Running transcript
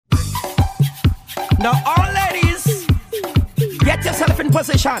Now, all ladies, get yourself in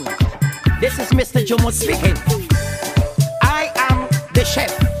position. This is Mr. Jomo speaking. I am the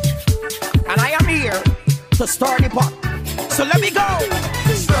chef, and I am here to stir the pot. So let me go.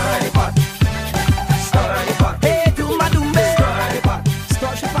 Stir the pot. Stir the pot. Hey, doomba. Stir the pot.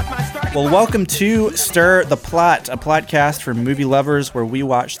 Stir the pot, man. Stir the pot. Well, welcome to Stir the Plot, a podcast for movie lovers where we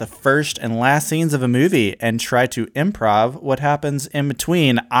watch the first and last scenes of a movie and try to improv what happens in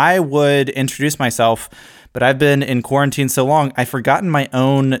between. I would introduce myself, but I've been in quarantine so long, I've forgotten my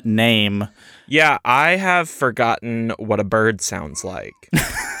own name. Yeah, I have forgotten what a bird sounds like.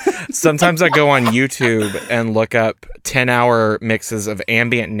 Sometimes I go on YouTube and look up 10-hour mixes of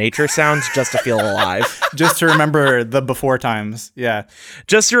ambient nature sounds just to feel alive. Just to remember the before times, yeah.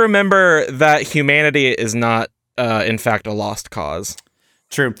 Just to remember that humanity is not, in fact, a lost cause.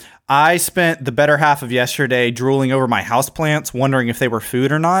 True. I spent the better half of yesterday drooling over my houseplants, wondering if they were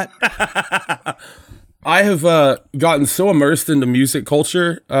food or not. I have gotten so immersed into music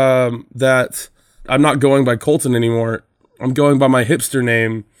culture that I'm not going by Colton anymore. I'm going by my hipster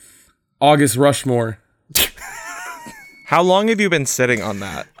name, August Rushmore. How long have you been sitting on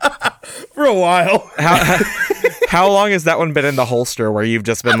that? For a while. How long has that one been in the holster where you've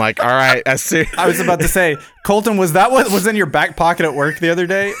just been like, all right, as soon... I was about to say, Colton, was that what was in your back pocket at work the other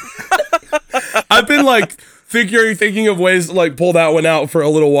day? I've been thinking of ways to pull that one out for a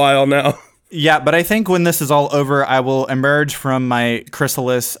little while now. Yeah, but I think when this is all over, I will emerge from my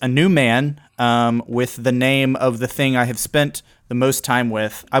chrysalis a new man with the name of the thing I have spent the most time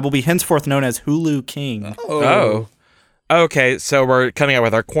with. I will be henceforth known as Hulu King. Oh. Okay, so we're coming out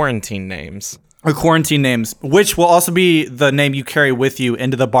with our quarantine names. Our quarantine names, which will also be the name you carry with you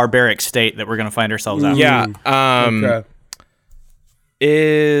into the barbaric state that we're going to find ourselves out. Yeah. Okay.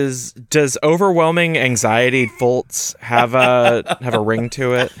 Does overwhelming anxiety faults have a ring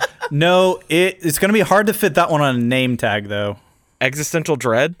to it? No, it's going to be hard to fit that one on a name tag, though. Existential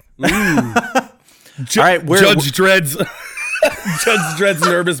dread? All right, Judge Dredd's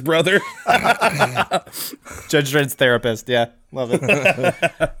nervous brother. Judge Dredd's therapist. Yeah, love it.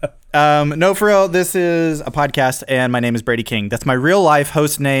 No, for real, this is a podcast, and my name is Brady King. That's my real life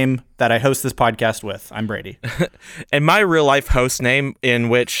host name that I host this podcast with. I'm Brady. And my real life host name, in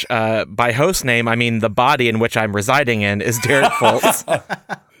which by host name I mean the body in which I'm residing in, is Derek Foltz.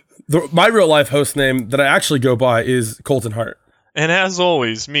 My real life host name that I actually go by is Colton Hart. And as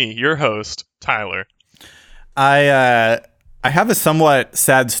always, me, your host, Tyler. I have a somewhat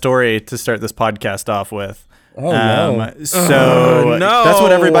sad story to start this podcast off with. Oh, no. So no. That's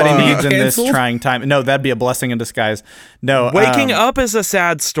what everybody needs in this Canceled? trying time. No, that'd be a blessing in disguise. No, Waking up is a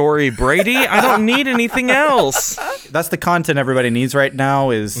sad story, Brady. I don't need anything else. That's the content everybody needs right now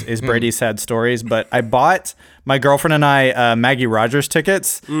is Brady's sad stories. But I bought my girlfriend and I Maggie Rogers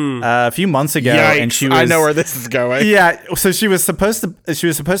tickets a few months ago, Yikes, and she was. I know where this is going. Yeah, so she was supposed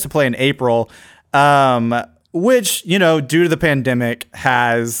to play in April, which due to the pandemic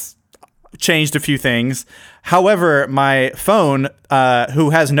has changed a few things. However, my phone, who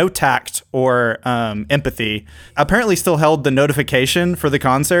has no tact or empathy, apparently still held the notification for the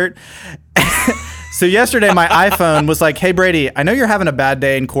concert. So yesterday, my iPhone was like, hey, Brady, I know you're having a bad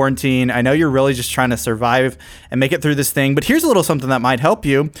day in quarantine. I know you're really just trying to survive and make it through this thing. But here's a little something that might help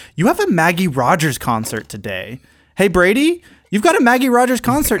you. You have a Maggie Rogers concert today. Hey, Brady, you've got a Maggie Rogers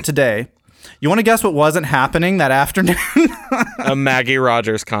concert today. You want to guess what wasn't happening that afternoon? A Maggie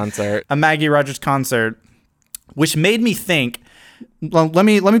Rogers concert. A Maggie Rogers concert, which made me think, well, let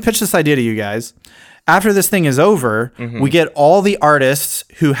me pitch this idea to you guys. After this thing is over, we get all the artists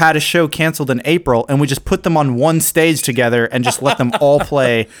who had a show canceled in April, and we just put them on one stage together and just let them all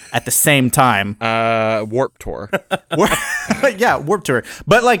play at the same time. Warped Tour. Yeah, Warped Tour.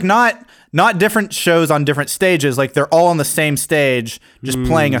 But not different shows on different stages. Like they're all on the same stage, just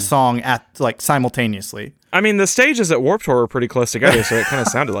playing a song at simultaneously. I mean, the stages at Warped Tour were pretty close together, so it kind of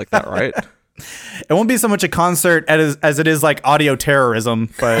sounded like that, right? It won't be so much a concert as it is like audio terrorism,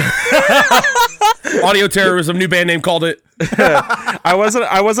 but Audio terrorism, new band name called it. I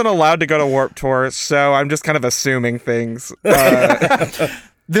wasn't allowed to go to Warped Tour, so I'm just kind of assuming things.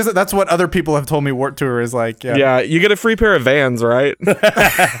 that's what other people have told me Warped Tour is like. Yeah, you get a free pair of Vans, right?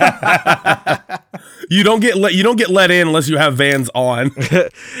 You don't get let in unless you have Vans on.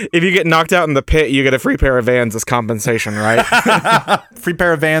 If you get knocked out in the pit, you get a free pair of Vans as compensation, right? Free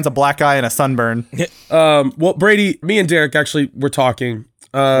pair of Vans, a black eye, and a sunburn. Well, Brady, me and Derek actually were talking.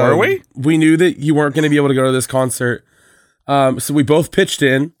 Were we? We knew that you weren't going to be able to go to this concert. So we both pitched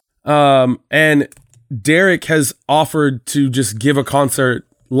in. And Derek has offered to just give a concert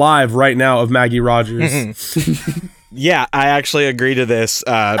live right now of Maggie Rogers. Yeah, I actually agreed to this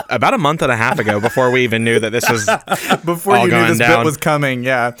about a month and a half ago before we even knew that this was Before all you knew going this down. bit was coming,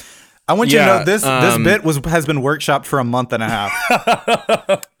 yeah. I want you to know this bit has been workshopped for a month and a half.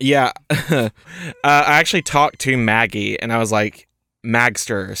 Yeah. I actually talked to Maggie, and I was like,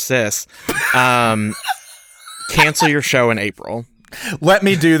 Magster, sis, cancel your show in April. Let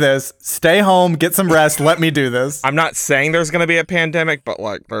me do this. Stay home, get some rest. Let me do this. I'm not saying there's going to be a pandemic, but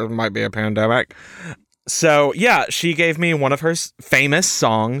like there might be a pandemic. So yeah, she gave me one of her famous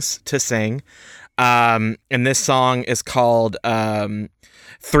songs to sing. And this song is called 3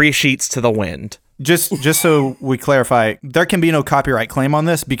 Sheets to the Wind. Just so we clarify, there can be no copyright claim on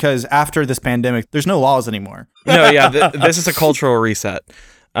this because after this pandemic, there's no laws anymore. No, yeah, this is a cultural reset.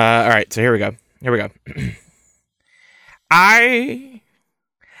 All right, so here we go.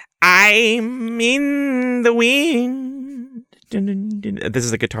 I'm in the wind. This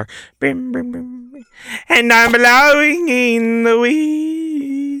is the guitar. And I'm blowing in the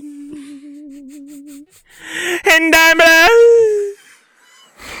wind. And I'm blowing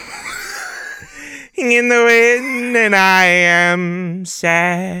in the wind, and I am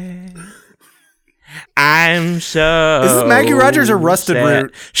sad. I'm so. Is this Maggie Rogers or Rusted sad.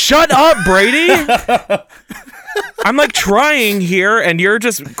 Root? Shut up, Brady. I'm like trying here, and you're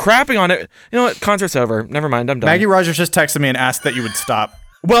just crapping on it. You know what? Concert's over. Never mind. I'm done. Maggie Rogers just texted me and asked that you would stop.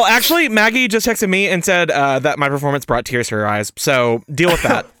 Well, actually, Maggie just texted me and said that my performance brought tears to her eyes. So deal with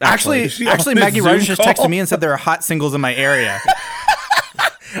that. Actually, she on this Maggie Rogers Zoom just texted call? me and said there are hot singles in my area.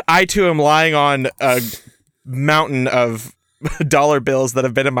 I too am lying on a mountain of dollar bills that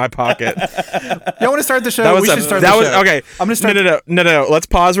have been in my pocket. Y'all want to start the show? We should start the show. Okay. I'm gonna start. No. Let's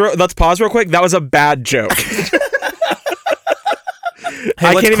pause real quick. That was a bad joke.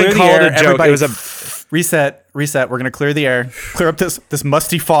 I let's can't clear even the call air, it a joke. everybody. It was a Reset. We're gonna clear the air. Clear up this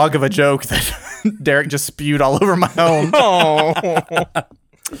musty fog of a joke that Derek just spewed all over my home.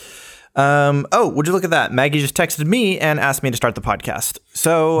 Would you look at that? Maggie just texted me and asked me to start the podcast.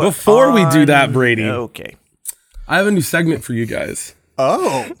 So Before we do that, Brady, okay. I have a new segment for you guys.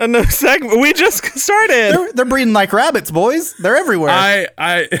 Oh, another segment. We just started. they're breeding like rabbits, boys. They're everywhere.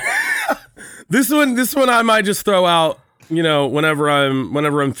 I this one I might just throw out, you know, whenever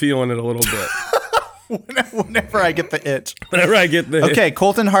I'm feeling it a little bit. Whenever I get the itch. Whenever I get the Okay,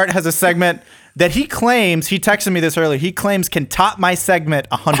 Colton Hart has a segment that he claims, he texted me this earlier, he claims can top my segment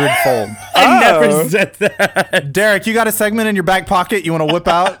 100-fold. I never said that. Derek, you got a segment in your back pocket you want to whip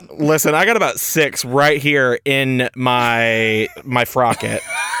out? Listen, I got about 6 right here in my frocket.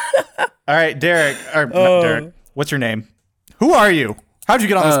 All right, Derek, not Derek, what's your name? Who are you? How'd you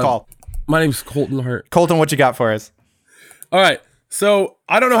get on this call? My name's Colton Hart. Colton, what you got for us? All right. So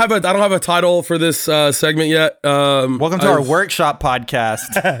I don't have a title for this segment yet. Welcome to our workshop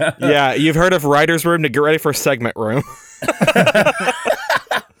podcast. Yeah, you've heard of writer's room to get ready for segment room.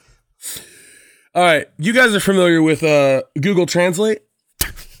 All right. You guys are familiar with Google Translate?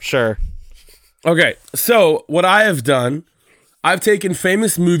 Sure. Okay. So what I have done, I've taken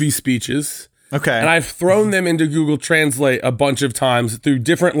famous movie speeches Okay. and I've thrown them into Google Translate a bunch of times through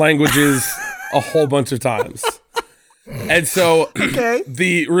different languages a whole bunch of times. And so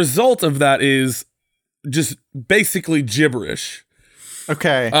the result of that is just basically gibberish.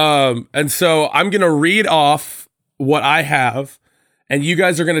 Okay. And so I'm going to read off what I have, and you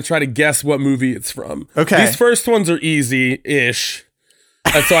guys are going to try to guess what movie it's from. Okay. These first ones are easy-ish.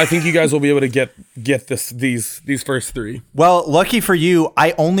 And so I think you guys will be able to get these first 3. Well, lucky for you,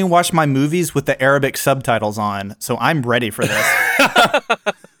 I only watch my movies with the Arabic subtitles on, so I'm ready for this.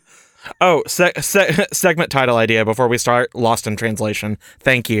 Oh, segment title idea before we start. Lost in translation.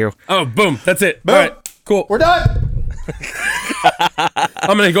 Thank you. Oh, boom. That's it. Boom. All right. Cool. We're done.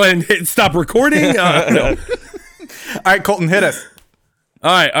 I'm going to go ahead and hit stop recording. No. All right, Colton, hit us.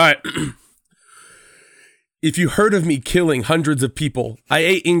 All right. If you heard of me killing hundreds of people, I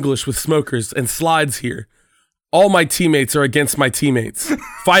ate English with smokers and slides here. All my teammates are against my teammates.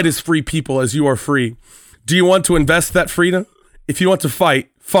 Fight as free people as you are free. Do you want to invest that freedom? If you want to fight.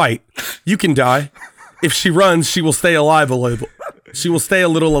 You can die. If she runs, she will stay alive a little. She will stay a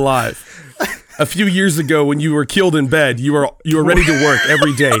little alive. A few years ago, when you were killed in bed, you were ready to work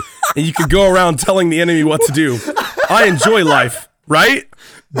every day, and you could go around telling the enemy what to do. I enjoy life, right?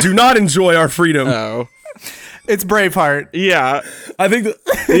 Do not enjoy our freedom. Oh. It's Braveheart. Yeah. I think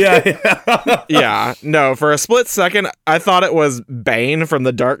yeah. Yeah. No, for a split second, I thought it was Bane from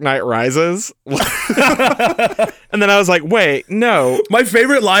The Dark Knight Rises. And then I was like, wait, no. My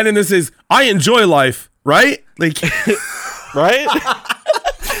favorite line in this is, I enjoy life, right? Like, Right?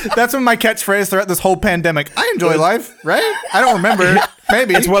 That's been my catchphrase throughout this whole pandemic. I enjoy life, right? I don't remember.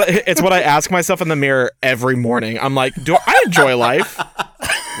 Maybe. It's what I ask myself in the mirror every morning. I'm like, do I enjoy life?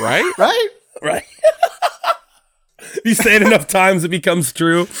 Right? Right. You say it enough times, it becomes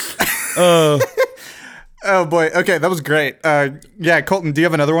true. Oh boy. Okay, that was great. Yeah, Colton, do you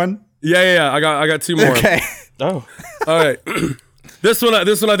have another one? Yeah. I got two more. Okay. Oh. All right. This one I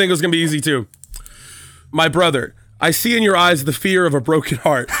think was gonna be easy too. My brother, I see in your eyes the fear of a broken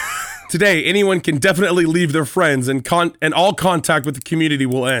heart. Today, anyone can definitely leave their friends and all contact with the community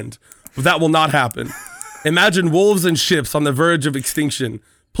will end. But that will not happen. Imagine wolves and ships on the verge of extinction.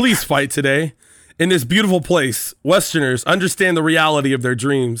 Please fight today. In this beautiful place, Westerners understand the reality of their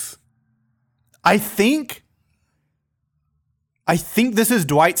dreams. I think this is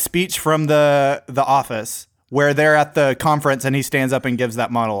Dwight's speech from the Office, where they're at the conference and he stands up and gives that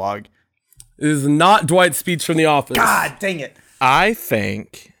monologue. It is not Dwight's speech from The Office. God dang it. I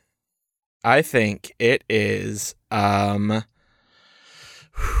think it is gonna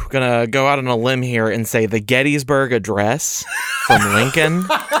go out on a limb here and say the Gettysburg Address from Lincoln.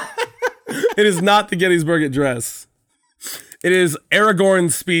 It is not the Gettysburg Address. It is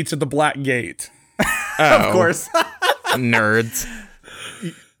Aragorn's speech at the Black Gate. Of course. Nerds.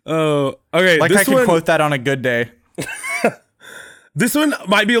 Oh, okay. Like I can quote that on a good day. This one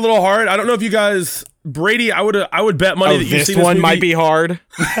might be a little hard. I don't know if you guys, Brady. I would bet money that you've seen this one movie. might be hard.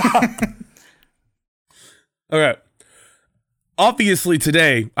 Okay. Obviously,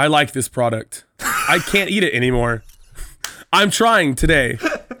 today I like this product. I can't eat it anymore. I'm trying today.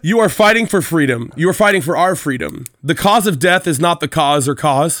 You are fighting for freedom. You are fighting for our freedom. The cause of death is not the cause or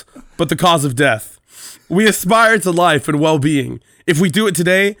cause, but the cause of death. We aspire to life and well-being. If we do it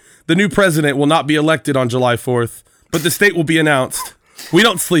today, the new president will not be elected on July 4th, but the state will be announced. We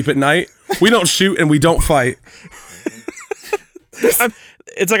don't sleep at night. We don't shoot and we don't fight.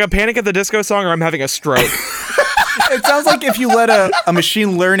 It's like a Panic at the Disco song, or I'm having a stroke. It sounds like if you let a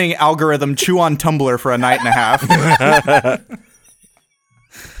machine learning algorithm chew on Tumblr for a night and a half.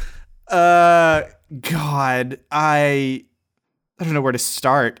 God, I don't know where to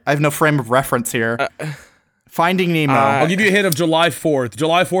start. I have no frame of reference here. Finding Nemo. I'll give you a hint of July 4th.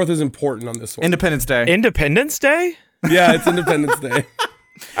 July 4th is important on this one. Independence Day. Independence Day? Yeah, it's Independence Day.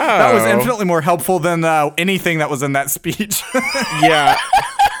 That was infinitely more helpful than anything that was in that speech. Yeah.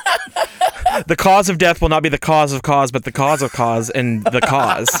 The cause of death will not be the cause of cause, but the cause of cause and the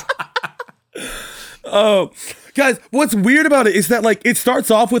cause. Oh, guys, what's weird about it is that, like, it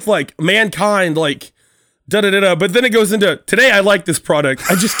starts off with, like, mankind, like, da-da-da-da, but then it goes into, today I like this product.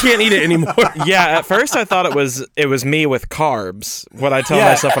 I just can't eat it anymore. Yeah, at first I thought it was me with carbs. What I tell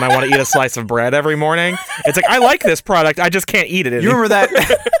myself when I want to eat a slice of bread every morning. It's like, I like this product, I just can't eat it anymore. You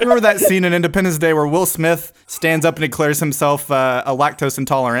remember that scene in Independence Day where Will Smith stands up and declares himself a lactose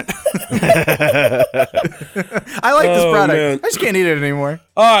intolerant? I like this product. Man. I just can't eat it anymore.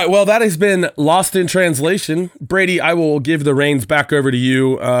 All right, well, that has been Lost in Translation. Brady, I will give the reins back over to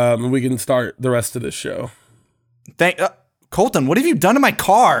you, and we can start the rest of this show. Colton, what have you done to my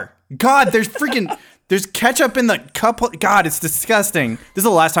car? God, there's ketchup in the cup. God, it's disgusting. This is the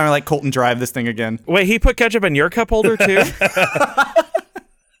last time I let Colton drive this thing again. Wait, he put ketchup in your cup holder too?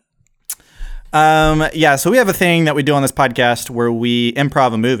 Yeah, so we have a thing that we do on this podcast where we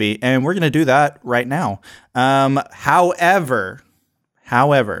improv a movie, and we're going to do that right now. However,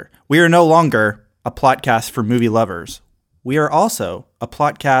 we are no longer a plotcast for movie lovers. We are also a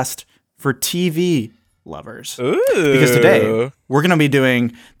plotcast for TV lovers. Ooh. Because today, we're going to be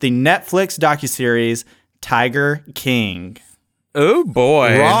doing the Netflix docuseries Tiger King. Oh, boy.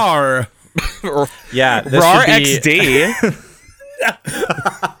 Rawr. Yeah, this Rawr should be... XD.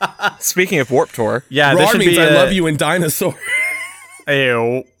 Speaking of Warped Tour. Yeah, this Rawr should means be I love you in Dinosaur.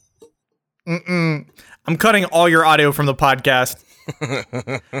 Ew. I'm cutting all your audio from the podcast.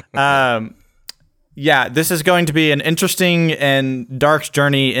 Yeah, this is going to be an interesting and dark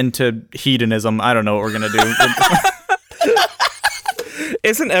journey into hedonism. I don't know what we're going to do.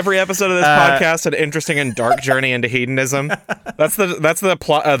 Isn't every episode of this podcast an interesting and dark journey into hedonism? That's the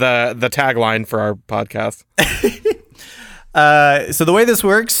plot the tagline for our podcast. So the way this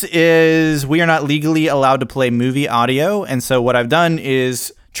works is we are not legally allowed to play movie audio. And so what I've done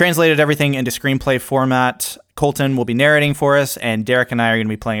is translated everything into screenplay format. Colton will be narrating for us, and Derek and I are going to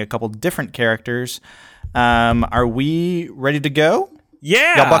be playing a couple different characters. Are we ready to go?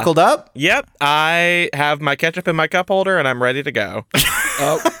 Yeah. Y'all buckled up? Yep. I have my ketchup in my cup holder, and I'm ready to go.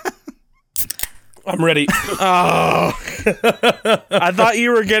 I'm ready. Oh. I thought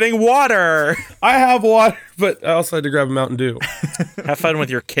you were getting water. I have water, but I also had to grab a Mountain Dew. Have fun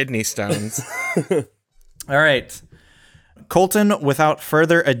with your kidney stones. All right. Colton, without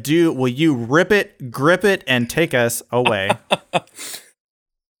further ado, will you rip it, grip it, and take us away?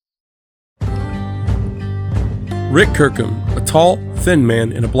 Rick Kirkham, a tall, thin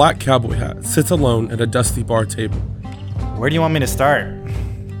man in a black cowboy hat, sits alone at a dusty bar table. Where do you want me to start?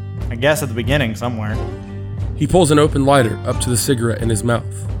 I guess at the beginning somewhere. He pulls an open lighter up to the cigarette in his mouth.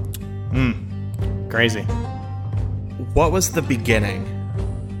 Crazy. What was the beginning?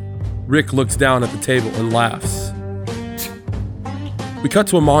 Rick looks down at the table and laughs. We cut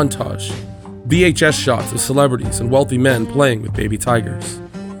to a montage. VHS shots of celebrities and wealthy men playing with baby tigers.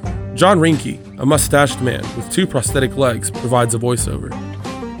 John Reinke, a mustached man with 2 prosthetic legs, provides a voiceover.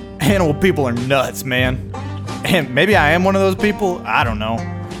 Animal people are nuts, man. And maybe I am one of those people, I don't know.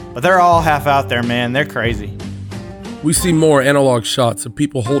 But they're all half out there, man. They're crazy. We see more analog shots of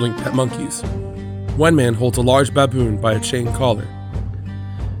people holding pet monkeys. One man holds a large baboon by a chain collar.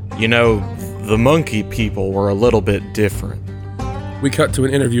 You know, the monkey people were a little bit different. We cut to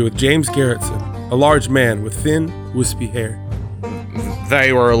an interview with James Garretson, a large man with thin, wispy hair.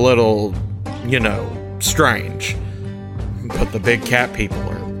 They were a little, strange. But the big cat people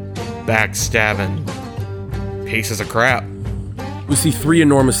are backstabbing pieces of crap. We see 3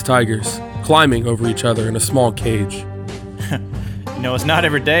 enormous tigers climbing over each other in a small cage. It's not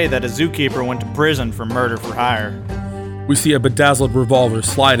every day that a zookeeper went to prison for murder for hire. We see a bedazzled revolver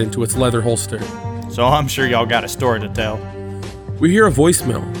slide into its leather holster. So I'm sure y'all got a story to tell. We hear a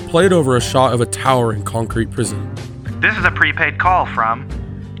voicemail played over a shot of a towering concrete prison. This is a prepaid call from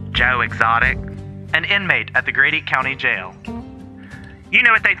Joe Exotic, an inmate at the Grady County Jail. You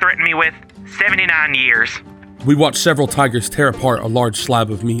know what they threatened me with? 79 years. We watch several tigers tear apart a large slab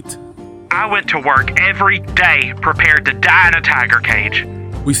of meat. I went to work every day prepared to die in a tiger cage.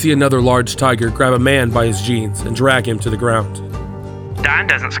 We see another large tiger grab a man by his jeans and drag him to the ground. Dying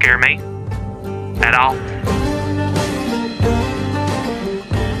doesn't scare me. At all.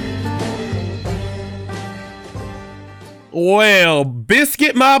 Well,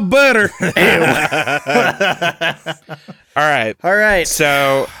 biscuit my butter. All right. All right.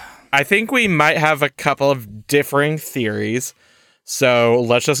 So I think we might have a couple of differing theories. So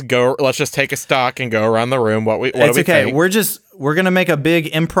let's just take a stock and go around the room. What It's do we okay. think? We're gonna make a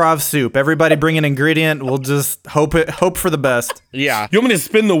big improv soup. Everybody bring an ingredient. We'll just hope for the best. Yeah. You want me to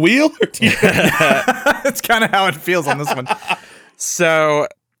spin the wheel? That's kind of how it feels on this one. So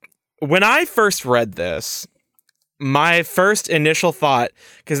when I first read this, my first initial thought,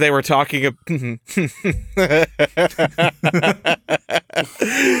 because they were talking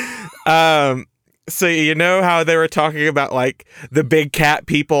so you know how they were talking about like the big cat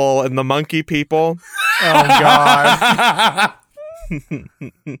people and the monkey people? Oh God.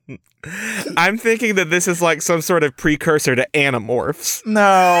 I'm thinking that this is like some sort of precursor to Animorphs.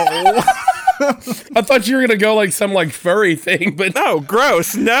 No. I thought you were gonna go like some like furry thing, but No,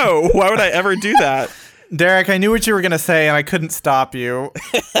 gross. No. Why would I ever do that? Derek, I knew what you were gonna say and I couldn't stop you.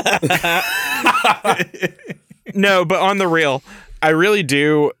 No, but on the real, I really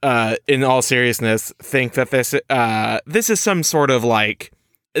do, in all seriousness, think that this is some sort of like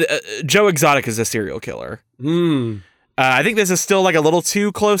Joe Exotic is a serial killer. I think this is still like a little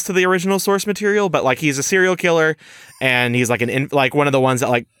too close to the original source material, but like he's a serial killer, and he's like like one of the ones that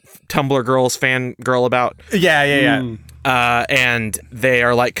like Tumblr girls fangirl about. Yeah. And they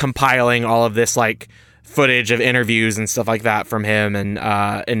are like compiling all of this like footage of interviews and stuff like that from him and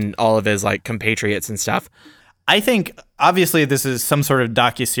all of his like compatriots and stuff. I think obviously this is some sort of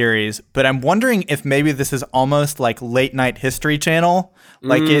docuseries, but I'm wondering if maybe this is almost like late night History Channel.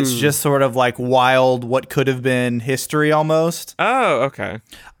 Like it's just sort of like wild, what could have been history almost. Oh, okay.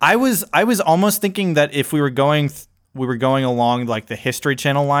 I was almost thinking that if we were going along like the History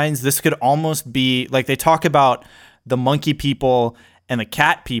Channel lines, this could almost be like they talk about the monkey people and the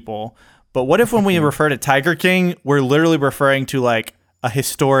cat people. But what if when we refer to Tiger King, we're literally referring to like a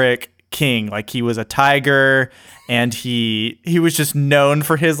historic king, like he was a tiger and he was just known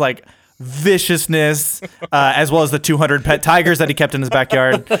for his like viciousness, as well as the 200 pet tigers that he kept in his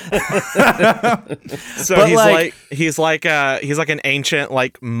backyard. So But he's like an ancient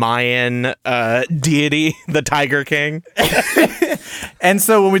like Mayan deity, the Tiger King. And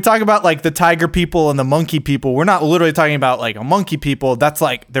so when we talk about like the tiger people and the monkey people, we're not literally talking about like a monkey people. That's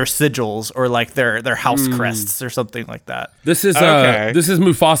like their sigils or like their house crests or something like that. this is Okay. this is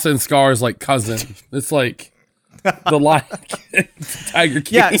Mufasa and Scar's like cousin. It's like the Lion Tiger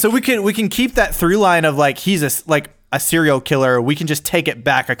King. Yeah, so we can keep that through line of like he's a serial killer. We can just take it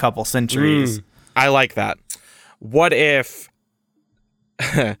back a couple centuries. I like that. What if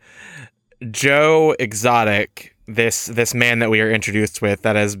Joe Exotic, this man that we are introduced with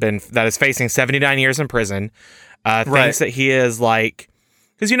that is facing 79 years in prison, thinks that he is like,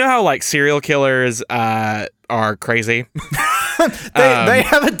 because you know how like serial killers are crazy. They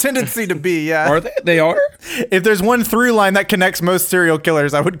have a tendency to be, yeah. Are they? They are? If there's one through line that connects most serial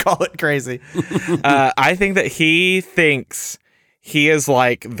killers, I would call it crazy. I think that he thinks he is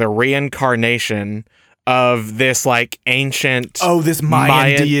like the reincarnation of this like ancient this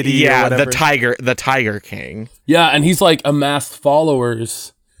Mayan deity or whatever. the tiger king. Yeah, and he's like amassed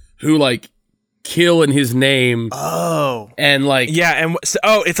followers who like kill in his name. Oh. And like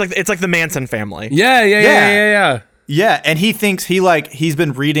it's like the Manson family. Yeah. Yeah, and he thinks he's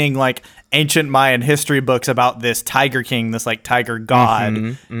been reading like ancient Mayan history books about this tiger king, this like tiger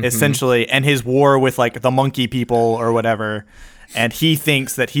god, essentially, and his war with like the monkey people or whatever. And he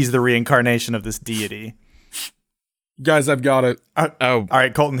thinks that he's the reincarnation of this deity. Guys, I've got it. All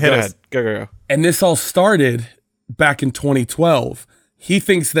right, Colton, hit us. Go. And this all started back in 2012. He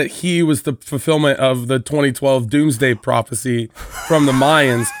thinks that he was the fulfillment of the 2012 doomsday prophecy from the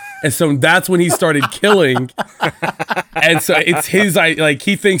Mayans. And so that's when he started killing. And so it's his, like,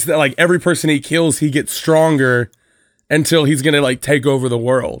 he thinks that like every person he kills, he gets stronger until he's going to like take over the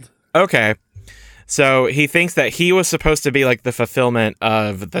world. Okay. So he thinks that he was supposed to be like the fulfillment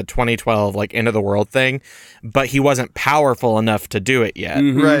of the 2012 like end of the world thing, but he wasn't powerful enough to do it yet.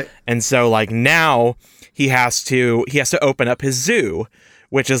 Right. And so like now he has to open up his zoo,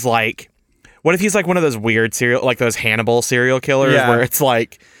 which is like, what if he's like one of those weird those Hannibal serial killers where it's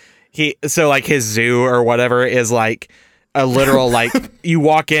like his zoo or whatever is like a literal like you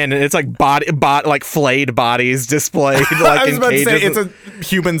walk in and it's like like flayed bodies displayed like I was in about cages. to say it's a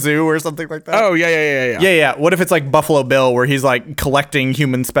human zoo or something like that. Oh yeah. Yeah. What if it's like Buffalo Bill where he's like collecting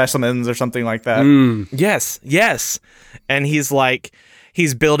human specimens or something like that? Yes. And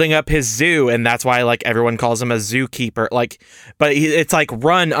he's building up his zoo, and that's why like everyone calls him a zookeeper. Like, but it's like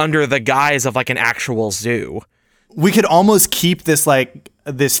run under the guise of like an actual zoo. We could almost keep this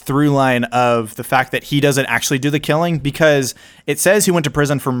this through line of the fact that he doesn't actually do the killing, because it says he went to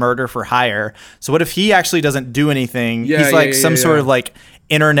prison for murder for hire. So what if he actually doesn't do anything? He's like some sort of like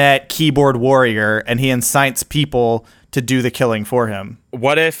internet keyboard warrior, and he incites people to do the killing for him.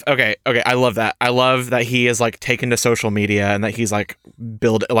 What if, okay, I love that. I love that he is like taken to social media and that he's like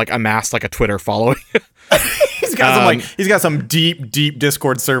amassed like a Twitter following. He's got some deep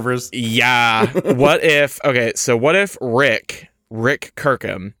Discord servers. Yeah. What if Rick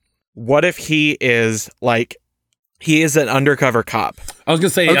Kirkham, what if he is an undercover cop? I was going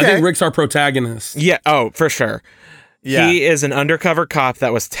to say, I think Rick's our protagonist. Yeah. Oh, for sure. Yeah. He is an undercover cop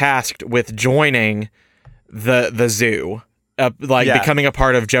that was tasked with joining the zoo, becoming a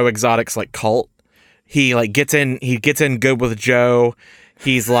part of Joe Exotic's like cult. He like gets in good with Joe.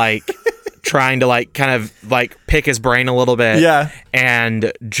 He's like trying to like kind of like pick his brain a little bit. Yeah.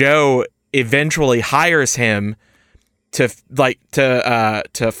 And Joe eventually hires him to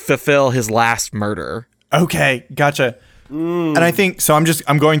fulfill his last murder. Okay, gotcha. And I think so.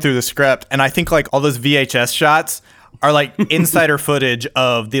 I'm going through the script, and I think like all those VHS shots are like insider footage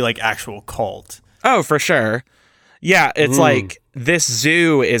of the like actual cult. Oh, for sure. Yeah, it's like this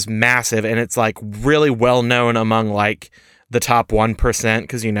zoo is massive, and it's like really well known among like the top 1%,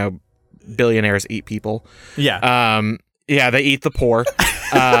 because you know billionaires eat people. Yeah. They eat the poor.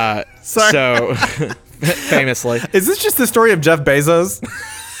 Sorry. So famously. Is this just the story of Jeff Bezos?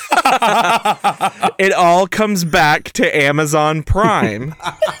 It all comes back to Amazon Prime.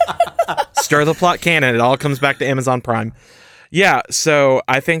 Stir the plot canon. It all comes back to Amazon Prime. Yeah, so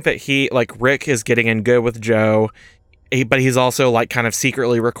I think that Rick is getting in good with Joe, but he's also like kind of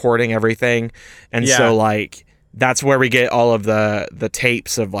secretly recording everything. And so like that's where we get all of the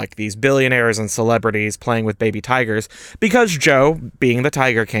tapes of like these billionaires and celebrities playing with baby tigers, because Joe, being the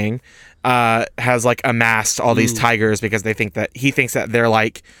Tiger King, has like amassed all these tigers because he thinks that they're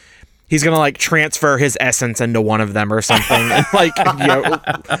like, he's gonna like transfer his essence into one of them or something and like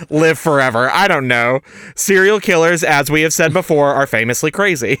live forever. I don't know. Serial killers, as we have said before, are famously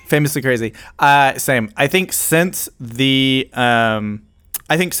crazy. Same. I think since this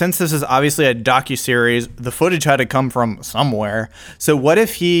is obviously a docuseries, the footage had to come from somewhere. So what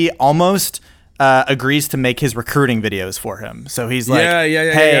if he almost agrees to make his recruiting videos for him? So he's like,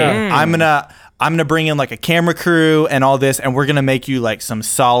 hey, I'm gonna bring in like a camera crew and all this, and we're gonna make you like some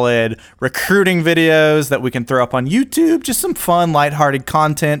solid recruiting videos that we can throw up on YouTube. Just some fun, lighthearted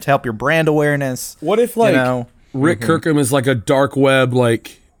content to help your brand awareness. What if like Rick Kirkham is like a dark web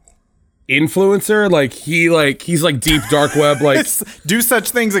like influencer. He's like deep dark web. Like, Do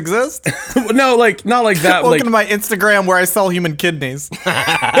such things exist? no, like not like that. Welcome Like, to my Instagram where I sell human kidneys.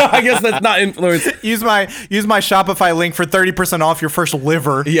 I guess that's not influence. use my Shopify link for 30% off your first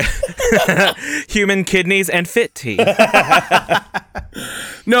liver. Yeah. Human kidneys and fit tea.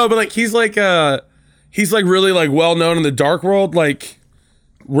 No, but like he's like really like well known in the dark world, like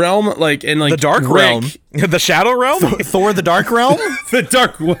realm, like in like The dark Rick, realm. The shadow realm? Thor the Dark Realm? the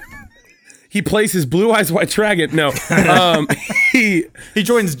dark. He plays his Blue Eyes White Dragon. No, he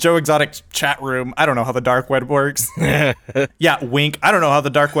Joins Joe Exotic's chat room. I don't know how the dark web works. Yeah, wink. I don't know how the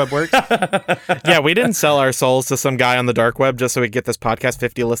dark web works. Yeah, we didn't sell our souls to some guy on the dark web just so we get this podcast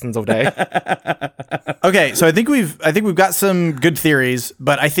 50 listens a day. Okay, so I think we've got some good theories,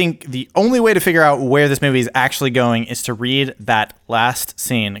 but I think the only way to figure out where this movie is actually going is to read that last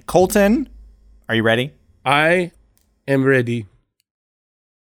scene. Colton, are you ready? I am ready.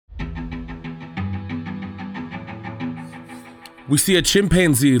 We see a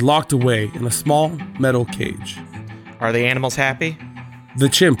chimpanzee locked away in a small metal cage. Are the animals happy? The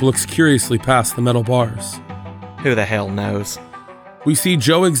chimp looks curiously past the metal bars. Who the hell knows? We see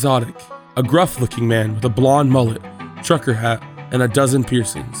Joe Exotic, a gruff-looking man with a blonde mullet, trucker hat, and a dozen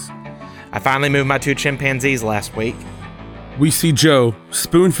piercings. I finally moved my 2 chimpanzees last week. We see Joe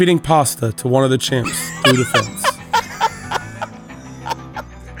spoon-feeding pasta to one of the chimps through the fence.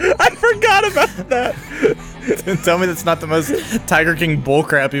 I forgot about that. Tell me that's not the most Tiger King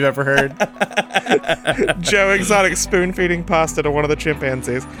bullcrap you've ever heard. Joe Exotic spoon feeding pasta to one of the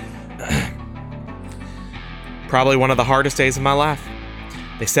chimpanzees. Probably one of the hardest days of my life.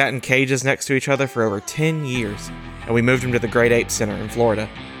 They sat in cages next to each other for over 10 years, and we moved them to the Great Ape Center in Florida.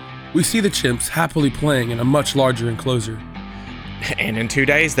 We see the chimps happily playing in a much larger enclosure. And in 2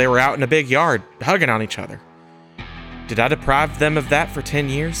 days, they were out in a big yard, hugging on each other. Did I deprive them of that for 10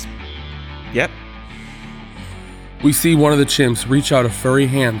 years? Yep. We see one of the chimps reach out a furry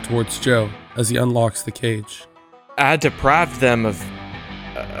hand towards Joe as he unlocks the cage. I deprived them of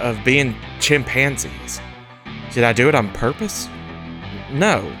being chimpanzees. Did I do it on purpose?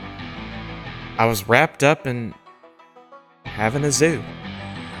 No. I was wrapped up in having a zoo.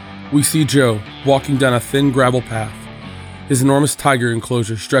 We see Joe walking down a thin gravel path. His enormous tiger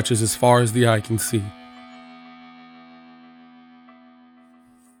enclosure stretches as far as the eye can see.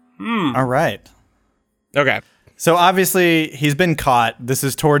 All right. Okay. So obviously he's been caught. This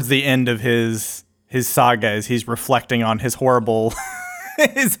is towards the end of his saga as he's reflecting on his horrible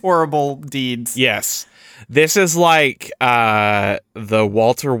deeds. Yes. This is like the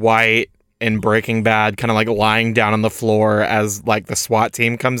Walter White in Breaking Bad kind of like lying down on the floor as like the SWAT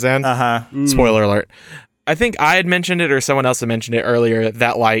team comes in. Uh-huh. Spoiler alert. I think I had mentioned it or someone else had mentioned it earlier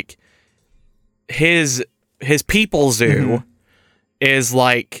that like his people zoo is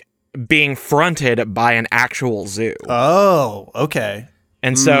like being fronted by an actual zoo. Oh, okay.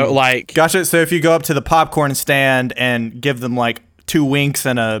 And so like Gotcha. So if you go up to the popcorn stand and give them like 2 winks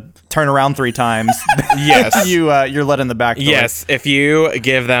and a turn around 3 times, yes, you're let in the back door. Yes, if you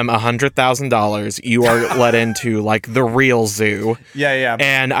give them $100,000, you are let into like the real zoo. Yeah.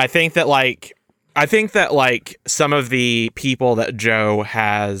 And I think that some of the people that Joe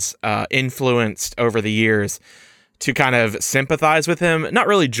has influenced over the years to kind of sympathize with him, not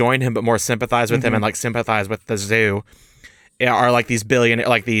really join him, but more sympathize with him and like sympathize with the zoo, are like these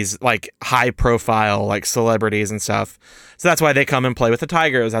high profile like celebrities and stuff. So that's why they come and play with the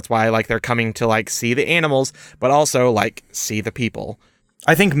tigers. That's why like they're coming to like see the animals, but also like see the people.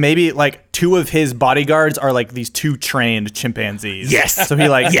 I think maybe like 2 of his bodyguards are like these 2 trained chimpanzees. Yes. So he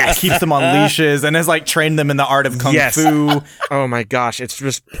like keeps them on leashes and has like trained them in the art of kung fu. Oh my gosh, it's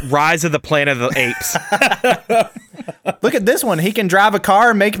just Rise of the Planet of the Apes. Look at this one. He can drive a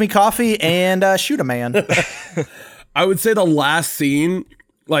car, make me coffee, and shoot a man. I would say the last scene,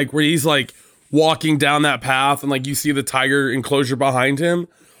 like where he's like walking down that path and like you see the tiger enclosure behind him,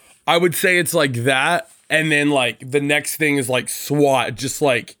 I would say it's like that. And then like the next thing is like SWAT just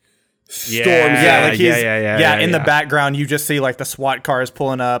like storms. In the background you just see like the SWAT cars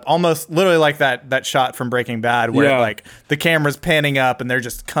pulling up, almost literally like that shot from Breaking Bad where like the camera's panning up and they're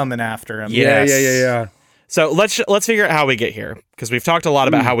just coming after him. Yeah. So let's figure out how we get here, because we've talked a lot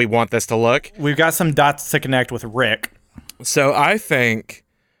about how we want this to look. We've got some dots to connect with Rick. So I think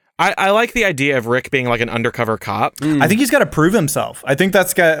I like the idea of Rick being like an undercover cop. I think he's got to prove himself. I think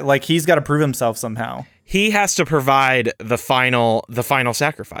he's got to prove himself somehow. He has to provide the final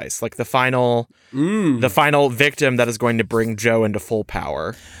sacrifice, like the final victim that is going to bring Joe into full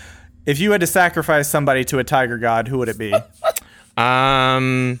power. If you had to sacrifice somebody to a tiger god, who would it be?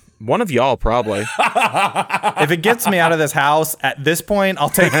 One of y'all, probably. If it gets me out of this house at this point, I'll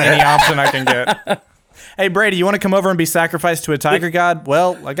take any option I can get. Hey, Brady, you want to come over and be sacrificed to a tiger god?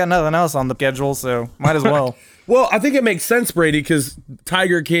 Well, I got nothing else on the schedule, so might as well. Well, I think it makes sense, Brady, because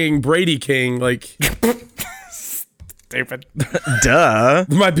Tiger King, Brady King, like, Stupid. Duh.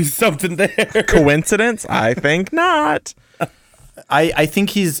 there might be something there. Coincidence? I think not. I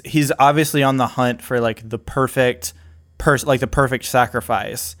think he's obviously on the hunt for like the perfect the perfect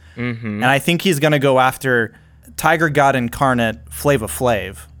sacrifice. And I think he's going to go after Tiger God incarnate Flava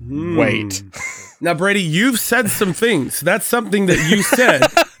Flav. Wait. Now, Brady, you've said some things. That's something that you said.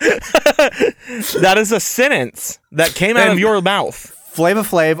 That is a sentence that came out of your mouth. Flava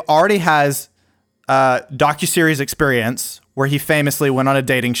Flav already has docuseries experience where he famously went on a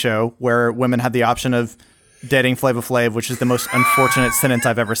dating show where women had the option of dating Flava Flav, which is the most unfortunate sentence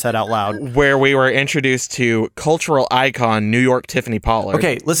I've ever said out loud. Where we were introduced to cultural icon New York Tiffany Pollard.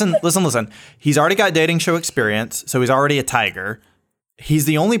 Okay, listen. He's already got dating show experience, so he's already a tiger. He's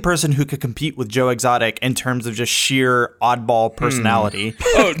the only person who could compete with Joe Exotic in terms of just sheer oddball personality.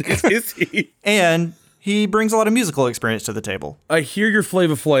 Oh, is he? And he brings a lot of musical experience to the table. I hear your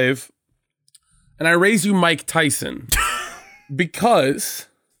Flava Flav, and I raise you Mike Tyson. Because,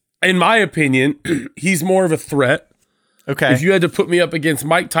 in my opinion, he's more of a threat. Okay. If you had to put me up against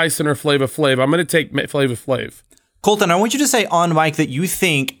Mike Tyson or Flava Flav, I'm going to take Flava Flav. Colton, I want you to say on mic that you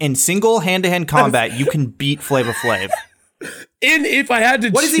think in single hand-to-hand combat you can beat Flava Flav. And if I had to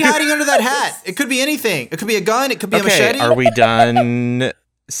What is he hiding under that hat? It could be anything. It could be a gun. It could be a machete. Are we done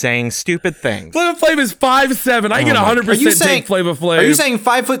saying stupid things? Flava Flav is 5'7". I can 100% take Flava Flav. Are you saying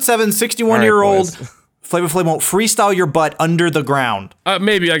 5'7", 61-year-old boys. Flava Flav won't freestyle your butt under the ground?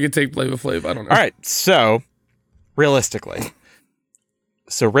 Maybe I could take Flava Flav. I don't know. All right, so realistically,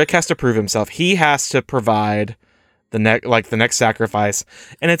 Rick has to prove himself. He has to provide the next sacrifice,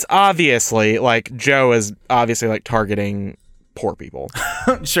 and it's obviously like Joe is obviously like targeting poor people.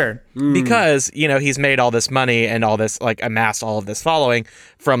 Sure. Because, he's made all this money and all this, like, amassed all of this following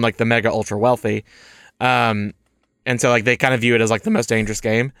from, like, the mega ultra wealthy. And so, like, they kind of view it as, like, the most dangerous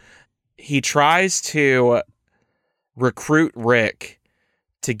game. He tries to recruit Rick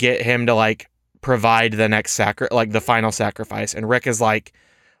to get him to, like, provide the next the final sacrifice. And Rick is like,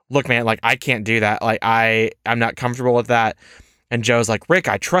 look, man, like, I can't do that. Like, I'm not comfortable with that. And Joe's like, Rick,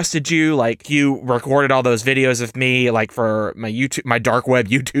 I trusted you. Like, you recorded all those videos of me, like, for my dark web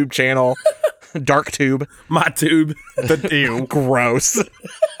YouTube channel. DarkTube. My tube. Ew. Gross.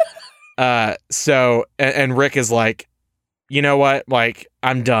 So, and Rick is like, you know what? Like,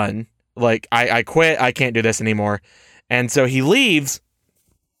 I'm done. Like, I quit. I can't do this anymore. And so he leaves,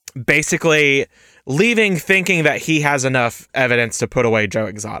 basically leaving thinking that he has enough evidence to put away Joe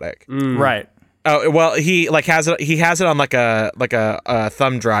Exotic. Right. Oh, well, he has it on like a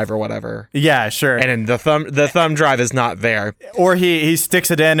thumb drive or whatever. Yeah, sure. And the thumb drive is not there. Or he sticks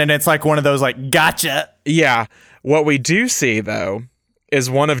it in and it's like one of those like gotcha. Yeah. What we do see though is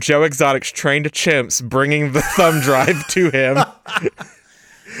one of Joe Exotic's trained chimps bringing the thumb drive to him.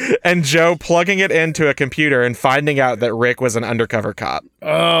 And Joe plugging it into a computer and finding out that Rick was an undercover cop.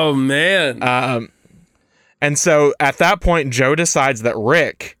 Oh man. And so at that point Joe decides that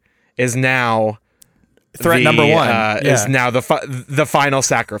Rick is now Threat number one. Is now the final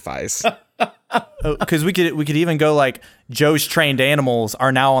sacrifice. Because we could even go like Joe's trained animals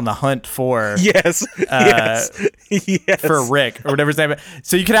are now on the hunt for Yes. for Rick or whatever his name is.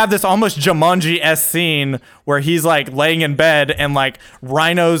 So you could have this almost Jumanji-esque scene where he's like laying in bed and like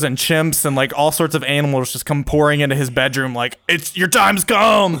rhinos and chimps and like all sorts of animals just come pouring into his bedroom like, it's your time's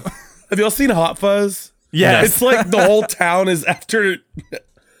come. Have y'all seen Hot Fuzz? Yes. It's like the whole town is after,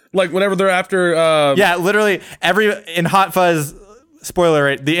 like whenever they're after. Yeah, literally in Hot Fuzz, spoiler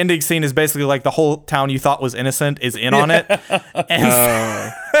alert, the ending scene is basically like the whole town you thought was innocent is in on it.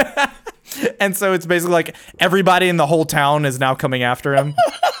 And, and so it's basically like everybody in the whole town is now coming after him.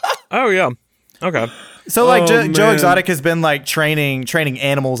 Oh yeah. Okay. So like Joe man. Exotic has been like training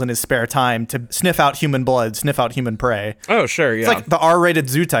animals in his spare time to sniff out human blood, sniff out human prey. Oh sure, yeah. It's like the R-rated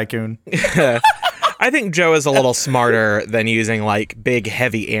Zoo Tycoon. I think Joe is a little smarter than using like big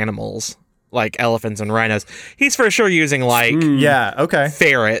heavy animals like elephants and rhinos. He's for sure using like Yeah, okay.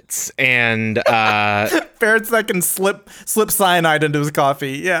 ferrets and Ferrets that can slip cyanide into his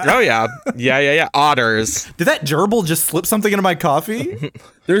coffee. Yeah. oh yeah, otters. Did that gerbil just slip something into my coffee?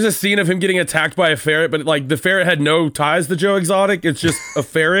 There's a scene of him getting attacked by a ferret, but like the ferret had no ties to Joe Exotic. It's just a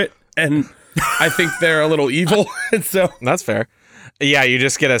ferret, and I think they're a little evil. And so That's fair. Yeah, you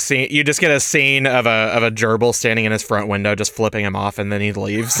just get a scene of a gerbil standing in his front window, just flipping him off, and then he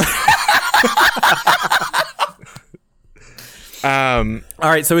leaves. All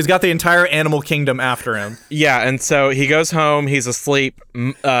right, so he's got the entire animal kingdom after him. Yeah, and so he goes home. He's asleep.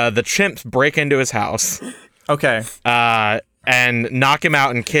 The chimps break into his house. Okay. And knock him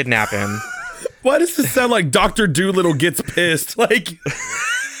out and kidnap him. Why does this sound like Dr. Doolittle gets pissed? Like,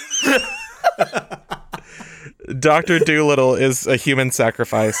 Dr. Doolittle is a human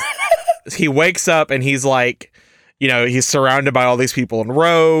sacrifice. He wakes up and he's like, he's surrounded by all these people in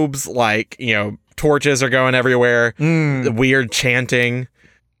robes, like, torches are going everywhere, weird chanting.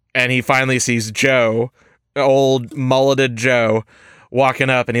 And he finally sees Joe, old mulleted Joe, walking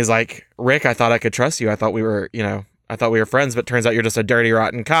up, and he's like, Rick, I thought I could trust you. I thought we were friends, but turns out you're just a dirty,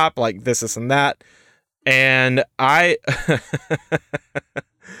 rotten cop, like this and that. And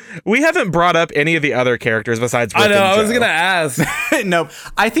we haven't brought up any of the other characters besides Rick I know, and I was Joe. going to ask. No,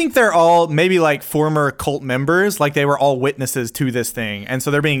 I think they're all maybe like former cult members, like they were all witnesses to this thing. And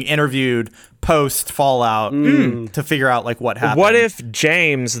so they're being interviewed post Fallout to figure out like what happened. What if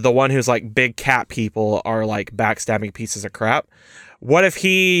James, the one who's like big cat people, are like backstabbing pieces of crap? What if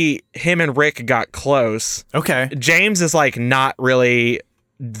him and Rick got close? Okay. James is like not really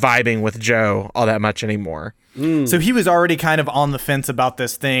vibing with Joe all that much anymore. So he was already kind of on the fence about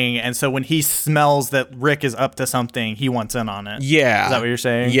this thing, and so when he smells that Rick is up to something, he wants in on it. Yeah. Is that what you're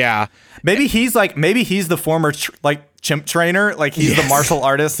saying? Yeah. Maybe he's the former chimp trainer, like he's the martial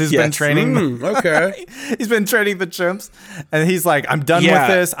artist who's been training. Okay. He's been training the chimps, and he's like, I'm done with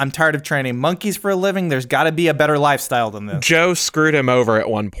this. I'm tired of training monkeys for a living. There's got to be a better lifestyle than this. Joe screwed him over at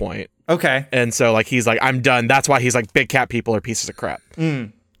one point. Okay. And so like he's like, I'm done. That's why he's like, big cat people are pieces of crap.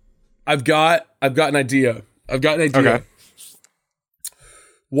 I've got an idea. Okay.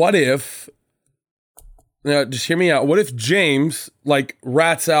 What if, now just hear me out. What if James like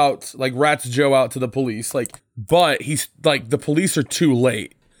rats Joe out to the police, like, but he's like, the police are too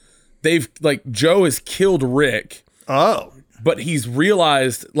late. They've like, Joe has killed Rick. Oh. But he's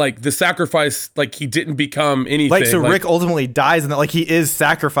realized like the sacrifice, like he didn't become anything. Like, so Rick ultimately dies and that like he is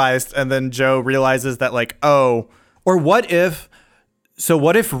sacrificed, and then Joe realizes that like, oh, or what if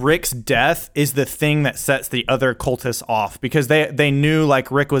Rick's death is the thing that sets the other cultists off because they knew like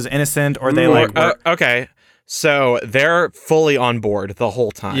Rick was innocent, or they like were, okay, so they're fully on board the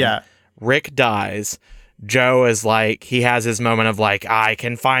whole time. Yeah. Rick dies. Joe is like, he has his moment of like, I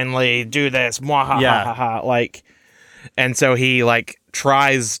can finally do this. Mwahaha. Like, and so he like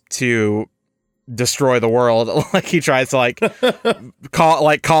tries to destroy the world. Like he tries to like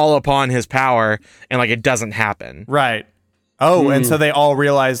call upon his power, and like it doesn't happen. right. Oh, and so they all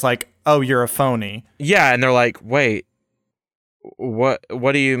realize like, oh, you're a phony. Yeah, and they're like, wait, what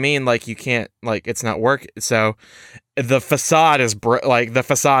do you mean? Like you can't, like it's not work. So the facade is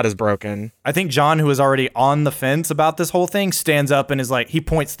broken. I think John, who is already on the fence about this whole thing, stands up and is like, he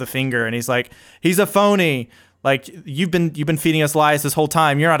points the finger and he's like, he's a phony. Like you've been feeding us lies this whole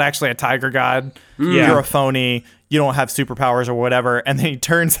time. You're not actually a tiger god. Yeah. You're a phony. You don't have superpowers or whatever. And then he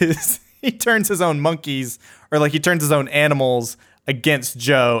turns his own monkeys, or like he turns his own animals against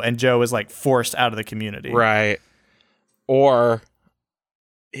Joe, and Joe is like forced out of the community. Right. Or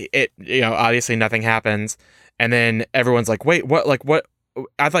it, obviously nothing happens, and then everyone's like, wait, what? Like what?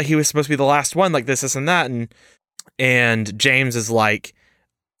 I thought he was supposed to be the last one, like this and that, and James is like,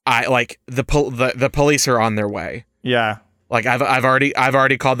 the police are on their way. Yeah. Like I've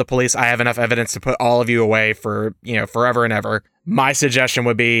already called the police. I have enough evidence to put all of you away for, forever and ever. My suggestion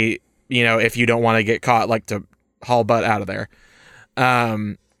would be, if you don't want to get caught, like to haul butt out of there.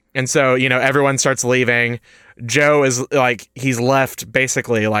 And so, everyone starts leaving. Joe is like, he's left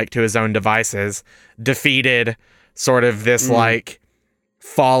basically like to his own devices, defeated, sort of this like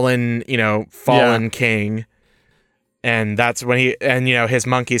fallen king. And that's when his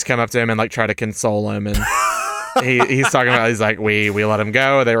monkeys come up to him and like try to console him, and he's talking about, he's like, we let him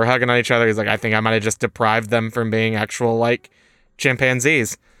go. They were hugging on each other. He's like, I think I might have just deprived them from being actual like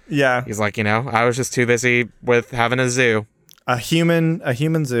chimpanzees. Yeah. He's like, I was just too busy with having a zoo. A human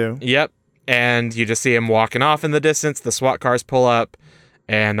zoo. Yep. And you just see him walking off in the distance. The SWAT cars pull up,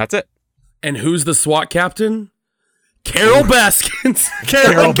 and that's it. And who's the SWAT captain? Carol Baskins.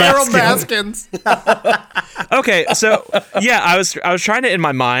 Carol Baskins. Okay, so yeah, I was trying to in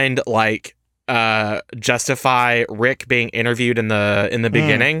my mind like justify Rick being interviewed in the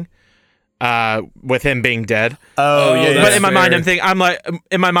beginning with him being dead. Oh yeah. But in my mind I'm thinking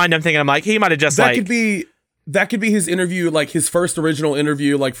he might have just that could be his interview, like his first original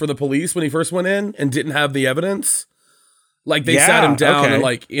interview, like for the police when he first went in and didn't have the evidence. Like they sat him down and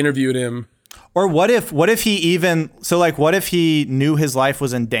like interviewed him. Or what if he knew his life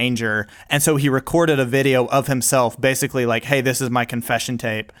was in danger, and so he recorded a video of himself basically like, hey, this is my confession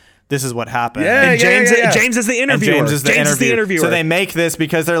tape. this is what happened. Yeah, And James is the And interviewer. James is the interviewer. So they make this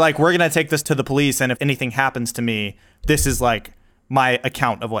because they're like, we're going to take this to the police. And if anything happens to me, this is like my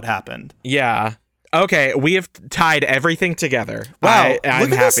account of what happened. Yeah. Okay, we have tied everything together. Wow. I'm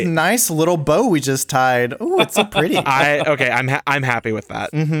look at happy. this nice little bow we just tied. Oh, it's so pretty. I'm happy with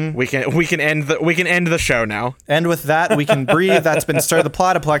that. Mm-hmm. We can end the show now. And with that, we can breathe. That's been Stir the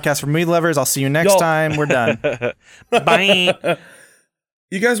Plot, a podcast for movie lovers. I'll see you next time. We're done. Bye.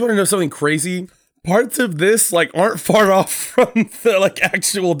 You guys want to know something crazy? Parts of this like aren't far off from the like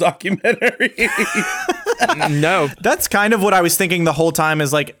actual documentary. No. That's kind of what I was thinking the whole time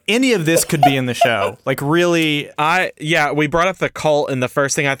is like any of this could be in the show. Like really. We brought up the cult, and the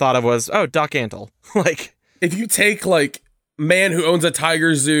first thing I thought of was, Doc Antle. Like, If you take like man who owns a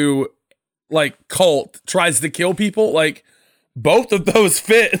tiger zoo, like cult tries to kill people, like both of those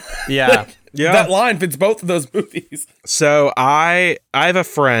fit. Yeah. Yeah. That line fits both of those movies. so I have a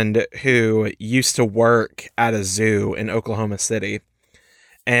friend who used to work at a zoo in Oklahoma City.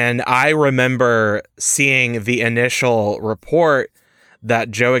 And I remember seeing the initial report that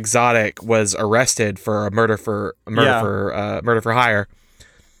Joe Exotic was arrested for murder for hire,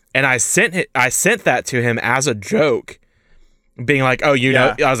 and I sent that to him as a joke, being like, "Oh,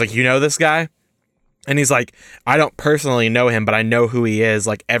 know," I was like, "You know this guy?" And he's like, "I don't personally know him, but I know who he is.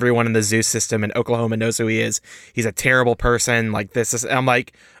 Like everyone in the zoo system in Oklahoma knows who he is. He's a terrible person. Like this is." I'm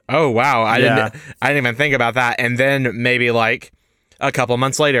like, "Oh wow, I didn't even think about that." And then maybe like a couple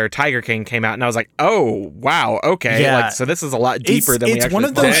months later, Tiger King came out, and I was like, "Oh wow, okay." Yeah. Like so, this is a lot deeper than we actually. It's one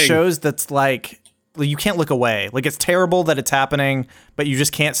of those Dang. shows that's like you can't look away. Like it's terrible that it's happening, but you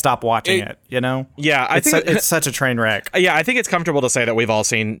just can't stop watching it. You know? Yeah, I think it's such a train wreck. Yeah, I think it's comfortable to say that we've all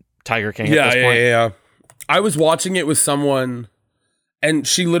seen Tiger King at this point. Yeah. I was watching it with someone, and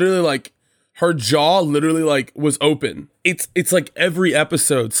she literally like her jaw literally like was open. It's like every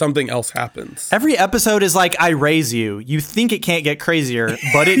episode something else happens. Every episode is like I raise you. You think it can't get crazier,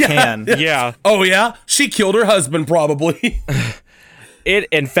 but it can. Yeah. Oh yeah, she killed her husband probably.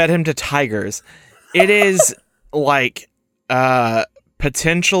 And fed him to tigers. It is like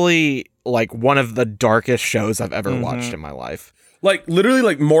potentially like one of the darkest shows I've ever watched in my life. Like literally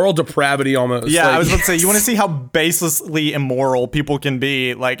like moral depravity almost. Yeah, like, I was about to say, you want to see how baselessly immoral people can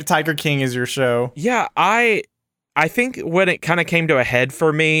be. Like Tiger King is your show. Yeah, I think when it kind of came to a head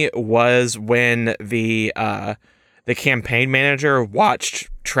for me was when the campaign manager watched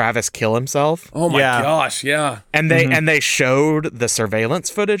Travis kill himself. Oh my Yeah. gosh, yeah. And they showed the surveillance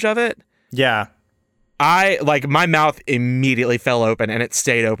footage of it. Yeah. I like my mouth immediately fell open, and it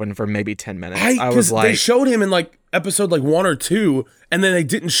stayed open for maybe 10 minutes. I was 'cause like, they showed him in like episode like 1 or 2, and then they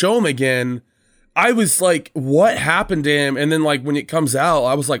didn't show him again. I was like, what happened to him? And then like when it comes out,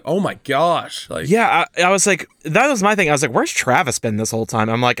 I was like, oh my gosh. Like yeah, I was like, that was my thing. I was like, where's Travis been this whole time?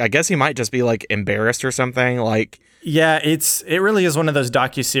 I'm like, I guess he might just be like embarrassed or something. Like, Yeah, it really is one of those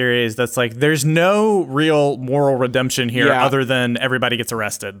docuseries that's like there's no real moral redemption here Yeah. other than everybody gets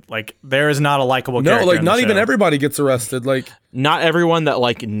arrested. Like there is not a likable no, character like in the not even show. everybody gets arrested. Like not everyone that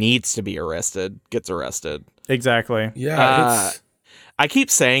like needs to be arrested gets arrested. Exactly. yeah, it's I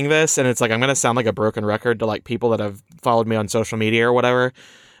keep saying this, and it's like I'm gonna sound like a broken record to like people that have followed me on social media or whatever.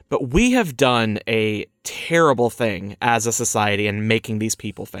 But we have done a terrible thing as a society in making these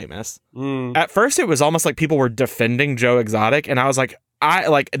people famous. At first, it was almost like people were defending Joe Exotic, and I was like,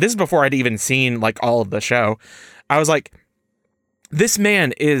 this is before I'd even seen like all of the show. I was like, this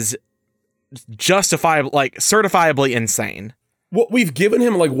man is justifiable, like certifiably insane. what we've given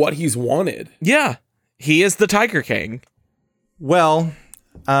him like what he's wanted. Yeah, he is the Tiger King. Well,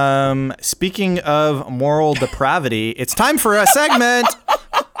 speaking of moral depravity, it's time for a segment.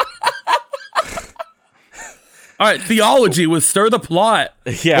 All right, theology with Stir the Plot.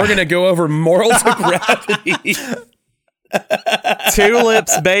 Yeah. We're going to go over moral depravity.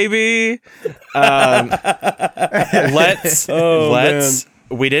 Tulips, baby. Let's.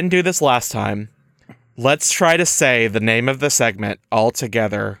 We didn't do this last time. Let's try to say the name of the segment all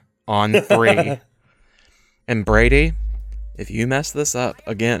together on 3. And Brady, if you mess this up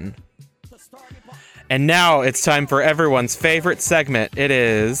again. And now it's time for everyone's favorite segment. It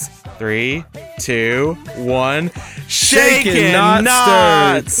is 3, 2, 1. Shaken,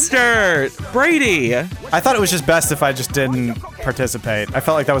 not stirred. Brady, I thought it was just best if I just didn't participate. I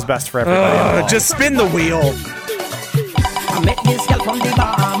felt like that was best for everybody. involved. just spin the wheel. I met this girl from the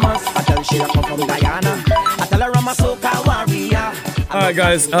Bahamas. I tell she come from Guyana. I tell her I'm a soca warrior. All right,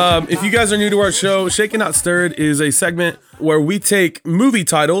 guys. If you guys are new to our show, Shaken Not Stirred is a segment where we take movie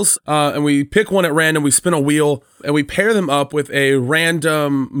titles and we pick one at random. We spin a wheel and we pair them up with a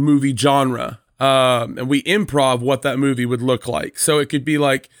random movie genre. And we improv what that movie would look like. So it could be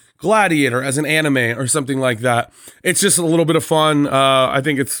like Gladiator as an anime or something like that. It's just a little bit of fun. I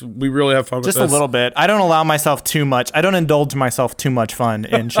think we really have fun with Just this. a little bit. I don't allow myself too much. I don't indulge myself too much fun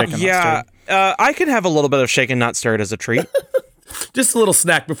in Shaken Not Yeah, Stirred. I can have a little bit of shaken not stirred as a treat. Just a little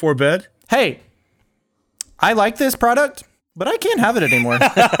snack before bed. Hey, I like this product, but I can't have it anymore.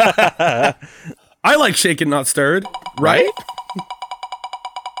 I like shaken, not stirred. Right?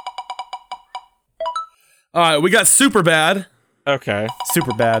 All right, we got Super Bad Okay.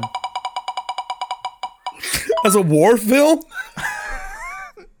 Super bad. as a war film.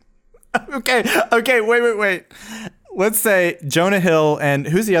 Okay, wait. Let's say Jonah Hill and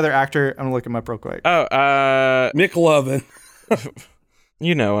who's the other actor? I'm gonna look him up real quick. Oh, Nick Lovin.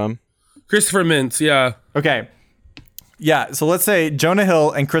 you know him. Christopher Mintz, yeah. Okay. Yeah, so let's say Jonah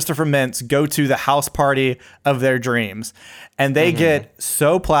Hill and Christopher Mintz go to the house party of their dreams, and they get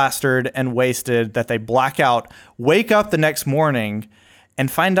so plastered and wasted that they black out, wake up the next morning,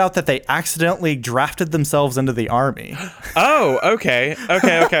 and find out that they accidentally drafted themselves into the army. Oh, okay.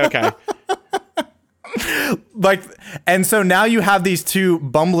 Like, and so now you have these two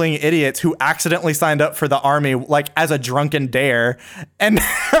bumbling idiots who accidentally signed up for the army, like as a drunken dare, and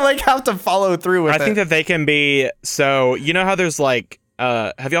like have to follow through with it. I think that they can be. So you know how there's like,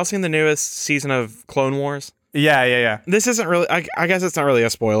 have y'all seen the newest season of Clone Wars? Yeah. This isn't really. I guess it's not really a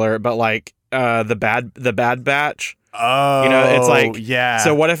spoiler, but like, the Bad Batch. Oh, You know, it's like, yeah.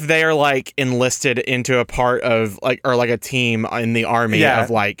 So what if they are like enlisted into a part of like, or like a team in the army of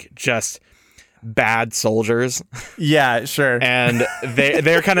like just bad soldiers, Yeah, sure. and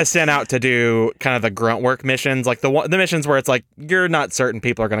they're kind of sent out to do kind of the grunt work missions, like the missions where it's like you're not certain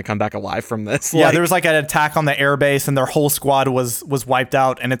people are going to come back alive from this. Yeah, Like, there was like an attack on the airbase and their whole squad was wiped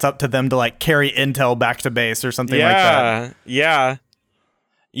out, and it's up to them to like carry intel back to base or something like that.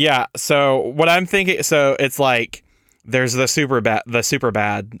 Yeah. So what I'm thinking, so it's like there's the super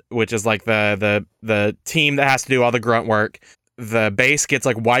bad, which is like the team that has to do all the grunt work. The base gets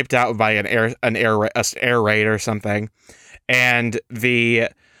like wiped out by an air raid or something, and the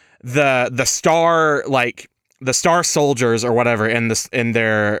star, like the star soldiers or whatever in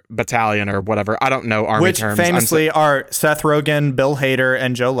their battalion or whatever, I don't know army Which terms. famously are Seth Rogen, Bill Hader,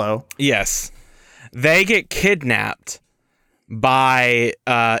 and Joe Low. Yes, they get kidnapped by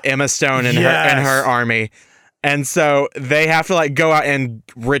Emma Stone and her army. And so they have to like go out and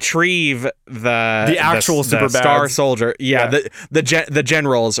retrieve the actual the Superbad star soldier. Yeah. The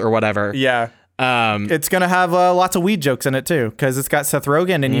generals or whatever. Yeah. It's gonna have lots of weed jokes in it too, because it's got Seth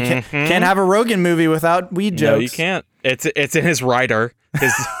Rogen, and you can't have a Rogen movie without weed jokes. No, you can't. It's in his rider.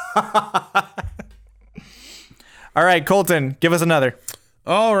 All right, Colton, give us another.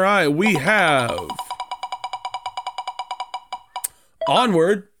 All right, we have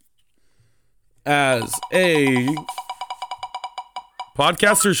Onward as a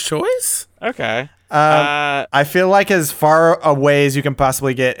podcaster's choice. Okay. I feel like as far away as you can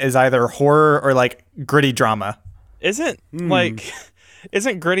possibly get is either horror or like gritty drama. Isn't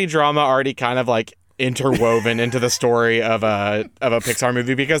gritty drama already kind of like interwoven into the story of a Pixar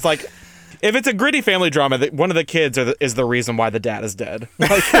movie? Because like, if it's a gritty family drama, that one of the kids is the reason why the dad is dead.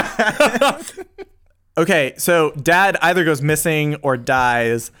 Like, Okay, so dad either goes missing or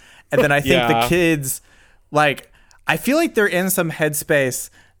dies, and then I think the kids, like, I feel like they're in some headspace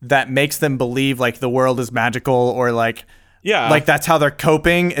that makes them believe like the world is magical, or like, like that's how they're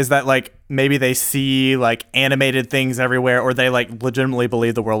coping, is that like maybe they see like animated things everywhere, or they like legitimately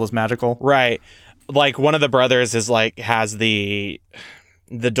believe the world is magical. right. Like one of the brothers is like has the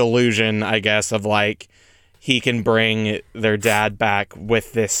delusion, I guess, of like he can bring their dad back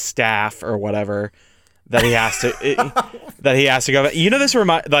with this staff or whatever that he has to go. You know, this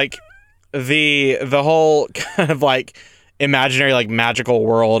like the whole kind of like imaginary like magical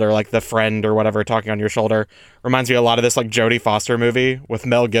world, or like the friend or whatever talking on your shoulder, reminds me a lot of this like Jodie Foster movie with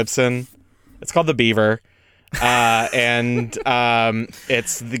Mel Gibson. It's called The Beaver. And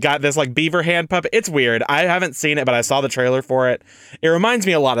it's got this like beaver hand puppet. It's weird. I haven't seen it, but I saw the trailer for it. It reminds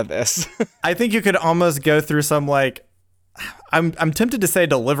me a lot of this. I think you could almost go through some like, I'm tempted to say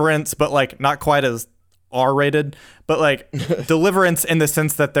Deliverance, but like not quite as R-rated, but like Deliverance in the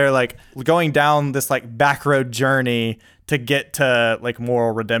sense that they're like going down this like back road journey to get to like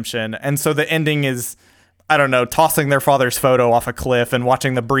moral redemption. And so the ending is, I don't know, tossing their father's photo off a cliff and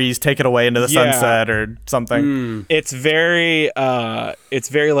watching the breeze take it away into the sunset or something. It's very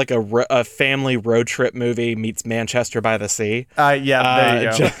like a family road trip movie meets Manchester by the Sea. There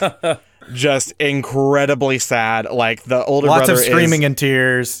you go. Just incredibly sad. Like the older Lots brother of screaming and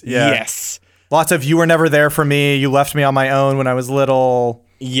tears. Yeah. Yes. Lots of, you were never there for me. You left me on my own when I was little.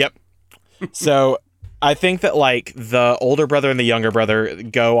 Yep. So I think that like the older brother and the younger brother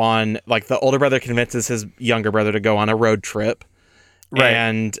go on, like the older brother convinces his younger brother to go on a road trip. Right.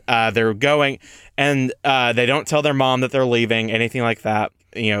 And they're going, and they don't tell their mom that they're leaving, anything like that.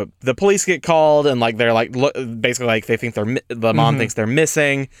 You know, the police get called, and like they're like, basically like they think the mom thinks they're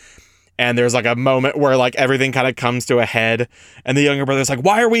missing. And there's like a moment where like everything kind of comes to a head, and the younger brother's like,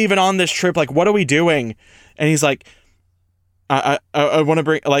 "Why are we even on this trip? Like, what are we doing?" And he's like, I want to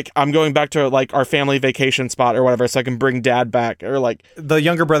bring, like, I'm going back to like our family vacation spot or whatever, so I can bring dad back. Or like, the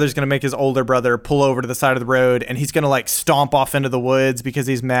younger brother's going to make his older brother pull over to the side of the road, and he's going to like stomp off into the woods because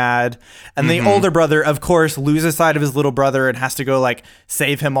he's mad. And the older brother, of course, loses sight of his little brother and has to go like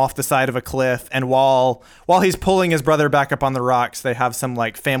save him off the side of a cliff. And while he's pulling his brother back up on the rocks, they have some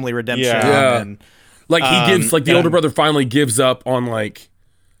like family redemption. Yeah. And Like he gives, like the older brother finally gives up on like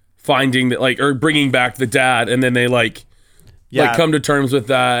finding that, like, or bringing back the dad, and then they like come to terms with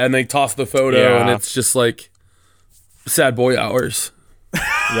that, and they toss the photo, and it's just like sad boy hours.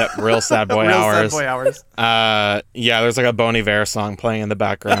 yep, real sad boy real hours. sad boy hours. Yeah, there's like a Bon Iver song playing in the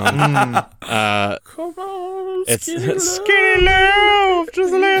background. Come on, It's Skinny Love,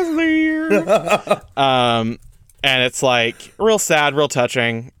 just last year. And it's like real sad, real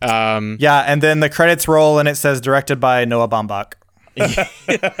touching. Yeah, and then the credits roll, and it says directed by Noah Baumbach.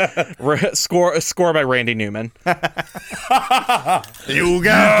 Score by Randy Newman. You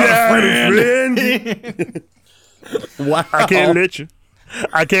got a friend. Wow. I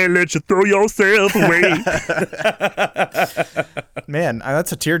can't let you throw yourself away. Man,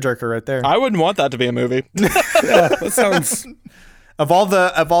 that's a tearjerker right there. I wouldn't want that to be a movie. That sounds. Of all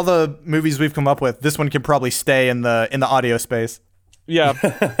the movies we've come up with, this one could probably stay in the audio space. Yeah.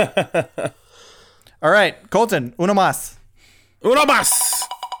 All right, Colton, uno más. Uno más.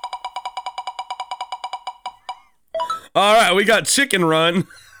 All right, we got Chicken Run.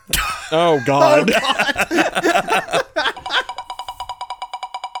 Oh God.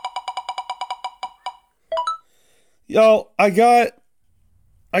 Y'all, I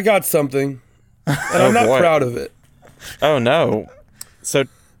got something, and I'm not proud of it. Oh no. So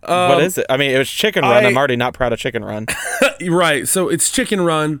what is it? I mean, it was Chicken Run. I'm already not proud of Chicken Run. Right, so it's Chicken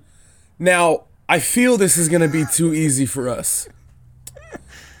Run. Now, I feel this is going to be too easy for us.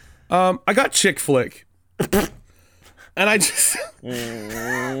 I got Chick Flick. And I just...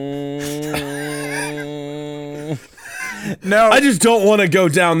 No. I just don't want to go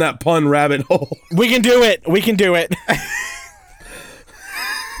down that pun rabbit hole. We can do it.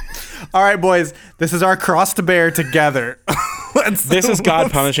 All right, boys, this is our cross to bear together. This is God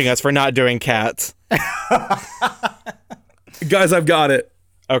punishing us for not doing Cats. Guys, I've got it.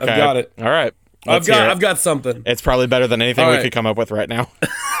 Okay. I've got it. All right. I've got something. It's probably better than anything All we right. could come up with right now.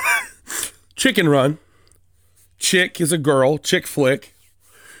 Chicken Run. Chick is a girl. Chick Flick.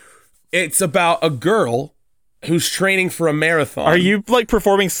 It's about a girl who's training for a marathon. Are you like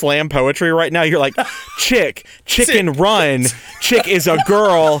performing slam poetry right now? You're like, chicken run. Chick is a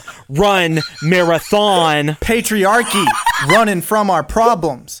girl, run marathon. Patriarchy, running from our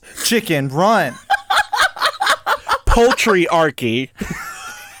problems. Chicken run. Poultryarchy.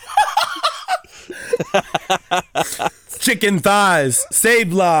 Chicken thighs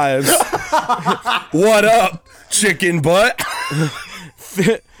saved lives. What up, chicken butt?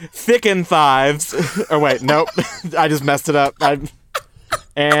 Thicken thighs. Oh wait, nope. I just messed it up.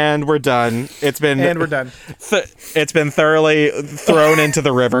 And we're done. It's been it's been thoroughly thrown into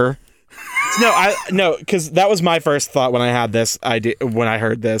the river. No, because that was my first thought when I had this idea. When I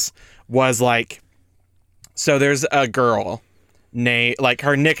heard this, was like, so there's a girl, like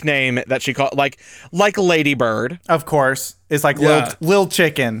her nickname that she called like Lady Bird. Of course, it's like Yeah. Lil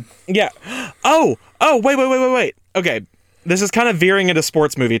Chicken. Yeah. Oh, wait. Okay, this is kind of veering into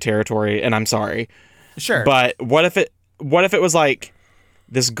sports movie territory, and I'm sorry. Sure, But what if it was like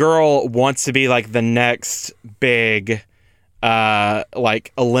this girl wants to be like the next big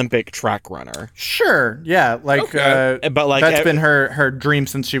like Olympic track runner. sure, yeah, like, Okay. But like that's been her dream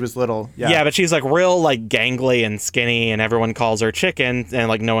since she was little. yeah, but she's like real like gangly and skinny, and everyone calls her Chicken, and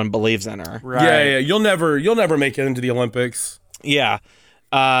like no one believes in her. right. Yeah. You'll never make it into the Olympics. Yeah.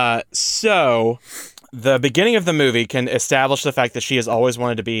 So the beginning of the movie can establish the fact that she has always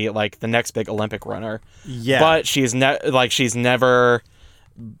wanted to be like the next big Olympic runner. Yeah, But she's never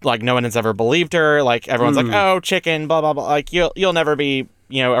like no one has ever believed her. Like everyone's like, "Oh, Chicken, blah blah blah." Like you'll never be,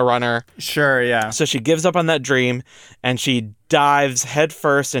 a runner. sure, yeah. So she gives up on that dream and she dives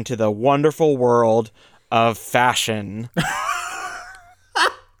headfirst into the wonderful world of fashion.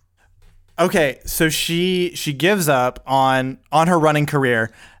 Okay, so she gives up on her running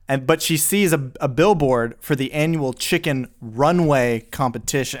career, but she sees a billboard for the annual chicken runway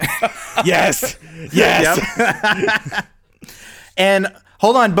competition. Yes. Yes. And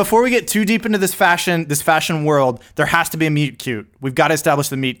hold on, before we get too deep into this fashion world, there has to be a meet cute. We've got to establish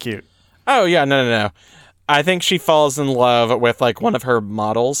the meet cute. Oh, yeah. No. I think she falls in love with like one of her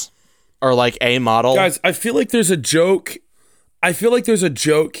models or like a model. Guys, I feel like there's a joke. I feel like there's a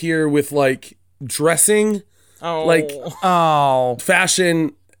joke here with like dressing, like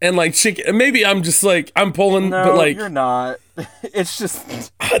fashion and like chicken. Maybe I'm just like, I'm pulling, but like, you're not. It's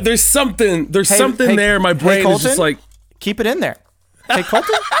just, there's something Hey, there. My brain is Colton? just like, Keep it in there. Hey,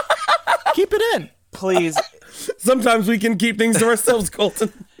 Colton, keep it in. please. sometimes we can keep things to ourselves,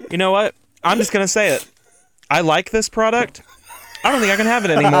 Colton. You know what? I'm just going to say it. I like this product. I don't think I can have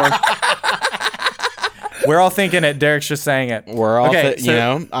it anymore. We're all thinking it. Derek's just saying it. We're all, Okay, you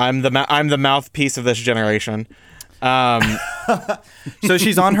know, I'm the mouthpiece of this generation. So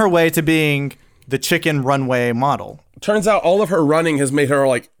she's on her way to being the chicken runway model. Turns out all of her running has made her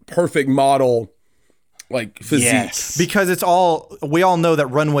like perfect model, like physique. Yes. Because we all know that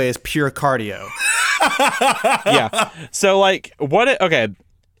runway is pure cardio. Yeah. So like, what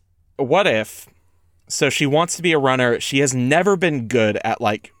if, so she wants to be a runner. She has never been good at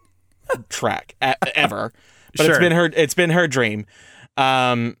like track ever, but Sure. it's been her dream.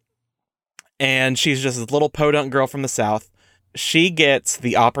 And she's just this little podunk girl from the South. She gets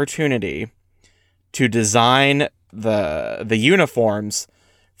the opportunity to design the uniforms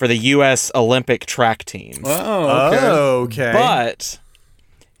for the U.S. Olympic track team. Oh, okay. Okay. But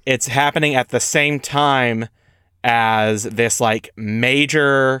it's happening at the same time as this like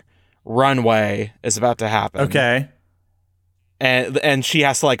major runway is about to happen. Okay. And she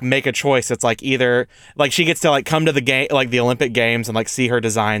has to like make a choice. It's like either like she gets to like come to the game, like the Olympic Games, and like see her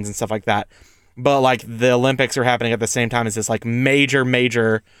designs and stuff like that. But like the Olympics are happening at the same time as this like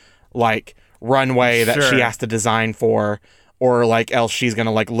major like runway that Sure. she has to design for, or like else she's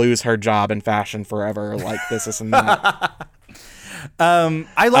gonna like lose her job in fashion forever. Like this and that.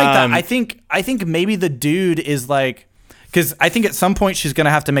 I like that. I think maybe the dude is like, because I think at some point she's gonna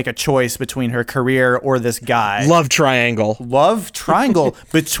have to make a choice between her career or this guy. Love triangle. Love triangle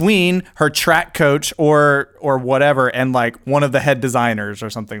between her track coach or whatever and like one of the head designers or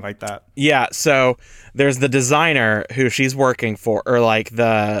something like that. Yeah, so there's the designer who she's working for, or like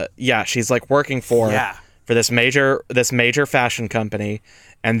she's like working for Yeah. for this major fashion company,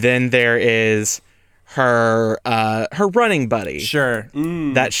 and then there is her running buddy Sure.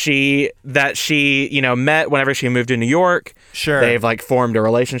 that she met whenever she moved to New York. Sure. They've like formed a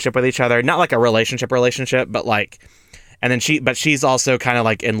relationship with each other, not like a relationship, but like. And then she's also kind of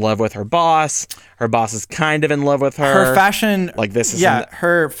like in love with her boss. Her boss is kind of in love with her. Her fashion, like this is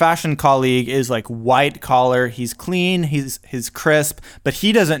her fashion colleague is like white collar. He's clean. He's crisp, but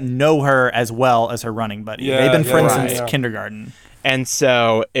he doesn't know her as well as her running buddy. Yeah, They've been yeah, friends right. since Yeah. kindergarten. And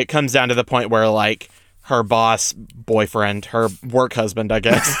so it comes down to the point where like her boyfriend, her work husband, I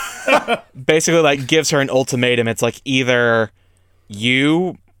guess, basically like gives her an ultimatum. It's like either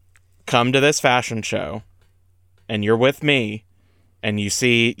you come to this fashion show and you're with me and you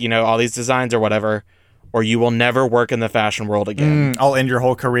see, all these designs or whatever, or you will never work in the fashion world again. I'll end your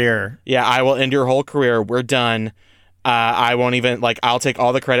whole career. Yeah, I will end your whole career. We're done. I won't even I'll take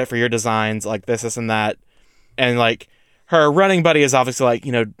all the credit for your designs, like this and that. And like her running buddy is obviously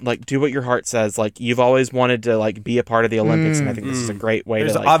like, do what your heart says. Like you've always wanted to like be a part of the Olympics. And I think this is a great way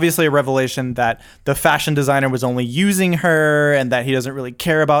There's to like, obviously a revelation that the fashion designer was only using her and that he doesn't really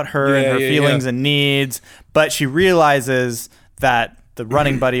care about her and her feelings and needs. But she realizes that the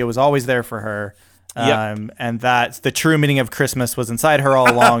running buddy was always there for her. Yep. And that the true meaning of Christmas was inside her all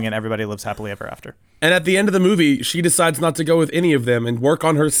along, and everybody lives happily ever after. And at the end of the movie, she decides not to go with any of them and work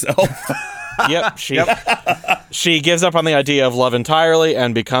on herself. Yep. She gives up on the idea of love entirely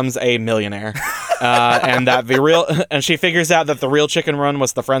and becomes a millionaire. And she figures out that the real chicken run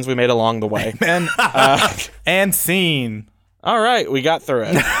was the friends we made along the way. And scene. All right, we got through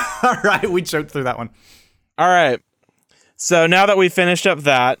it. All right, we choked through that one. All right. So now that we've finished up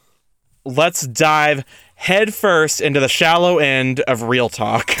that, let's dive headfirst into the shallow end of real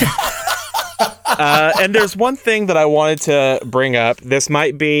talk. And there's one thing that I wanted to bring up. It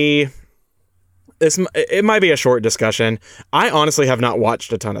might be a short discussion. I honestly have not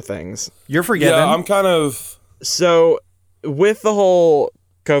watched a ton of things. You're forgiven. Yeah, I'm kind of... So with the whole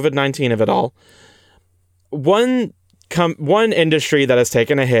COVID-19 of it all, one industry that has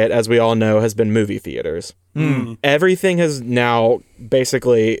taken a hit, as we all know, has been movie theaters. Everything has now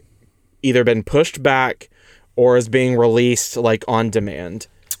basically either been pushed back or is being released like on demand.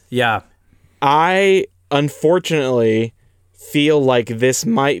 Yeah. I unfortunately feel like this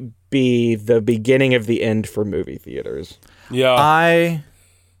might be the beginning of the end for movie theaters. Yeah. I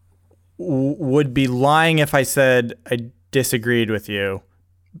would be lying if I said I disagreed with you.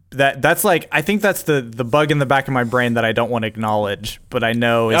 That's like, I think that's the bug in the back of my brain that I don't want to acknowledge, but I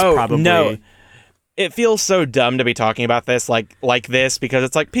know is probably. No. It feels so dumb to be talking about this like this, because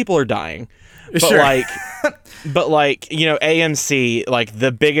it's like people are dying. But Sure. AMC, like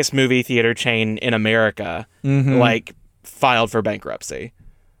the biggest movie theater chain in America, like filed for bankruptcy.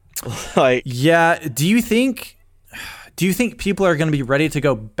 Like, Yeah. Do you think people are going to be ready to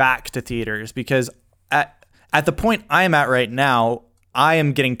go back to theaters? Because at the point I am at right now, I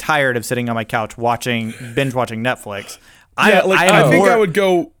am getting tired of sitting on my couch binge watching Netflix. I think I would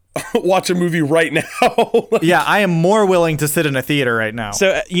go watch a movie right now. Yeah, I am more willing to sit in a theater right now.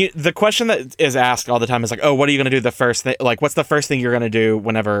 so the question that is asked all the time is like, oh, what are you going to do the first thing? Like, what's the first thing you're going to do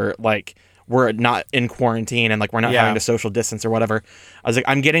whenever like we're not in quarantine and like we're not having to social distance or whatever? I was like,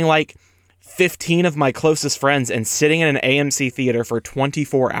 I'm getting like 15 of my closest friends and sitting in an AMC theater for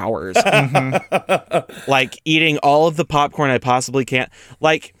 24 hours. Like eating all of the popcorn I possibly can.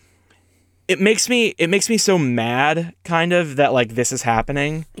 Like, it makes me so mad kind of that like this is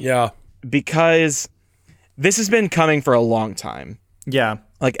happening, Yeah. because this has been coming for a long time. Yeah.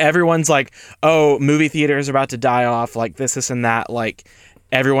 Like everyone's like, oh, movie theaters are about to die off, like this and that, like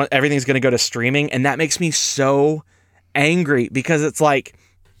everything's going to go to streaming, and that makes me so angry, because it's like,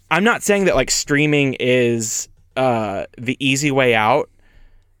 I'm not saying that like streaming is the easy way out,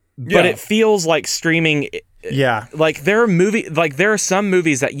 but it feels like streaming. Yeah. Like there are some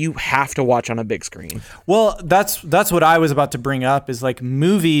movies that you have to watch on a big screen. Well, that's what I was about to bring up, is like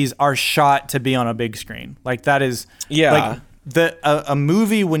movies are shot to be on a big screen. Like that is like a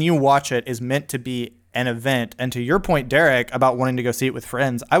movie, when you watch it, is meant to be an event. And to your point, Derek, about wanting to go see it with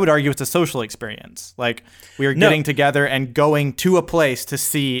friends, I would argue it's a social experience. Like we are getting together and going to a place to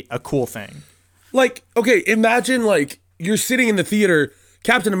see a cool thing. Like, okay, imagine like you're sitting in the theater,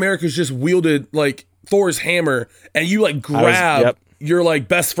 Captain America's just wielded like Thor's hammer, and you like grab your like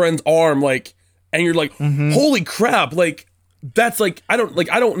best friend's arm, like, and you're like, holy crap, like that's like I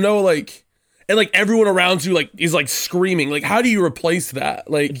don't know, like, and like everyone around you like is like screaming. Like, how do you replace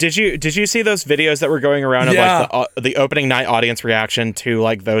that? Like, did you see those videos that were going around of like the opening night audience reaction to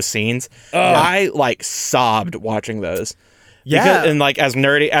like those scenes? I like sobbed watching those. Yeah, because, and like as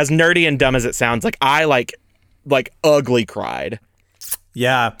nerdy and dumb as it sounds, like I like ugly cried.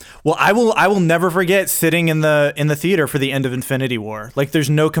 Yeah. Well, I will never forget sitting in the theater for the end of Infinity War. Like there's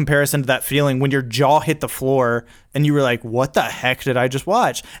no comparison to that feeling when your jaw hit the floor and you were like, what the heck did I just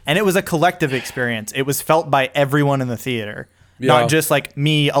watch? And it was a collective experience. It was felt by everyone in the theater, not just like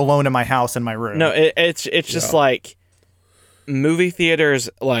me alone in my house in my room. No, it's just like movie theaters.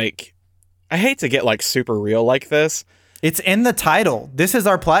 Like, I hate to get like super real like this. It's in the title. This is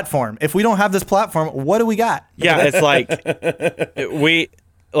our platform. If we don't have this platform, what do we got? Yeah, it's like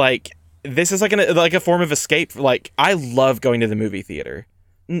this is like a form of escape. Like, I love going to the movie theater.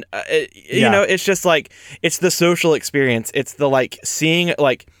 You know, it's just like, it's the social experience. It's the like seeing,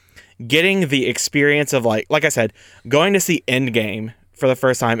 like getting the experience of like I said, going to see Endgame for the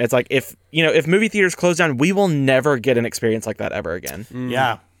first time. It's like, if movie theaters close down, we will never get an experience like that ever again.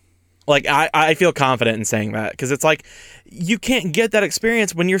 Yeah. Like, I feel confident in saying that, because it's like, you can't get that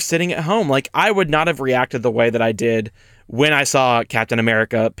experience when you're sitting at home. Like, I would not have reacted the way that I did when I saw Captain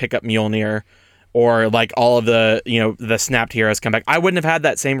America pick up Mjolnir, or like all of the, the snapped heroes come back. I wouldn't have had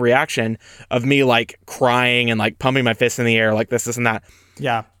that same reaction of me like crying and like pumping my fist in the air like this and that.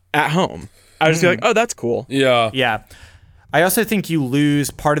 Yeah. At home. I would just be like, oh, that's cool. Yeah. Yeah. I also think you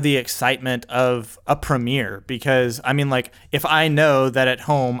lose part of the excitement of a premiere, because I mean, like, if I know that at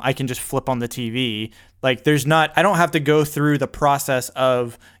home I can just flip on the TV, like I don't have to go through the process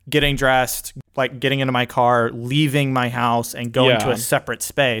of getting dressed, like getting into my car, leaving my house and going to a separate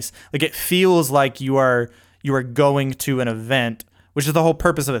space. Like, it feels like you are going to an event, which is the whole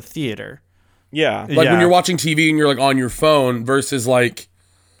purpose of a theater. Yeah. Like when you're watching TV and you're like on your phone versus like,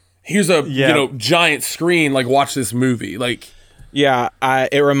 here's a giant screen, like watch this movie. Like, yeah,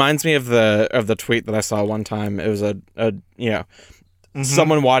 it reminds me of the tweet that I saw one time. It was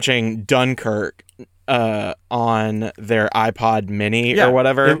someone watching Dunkirk on their iPod Mini or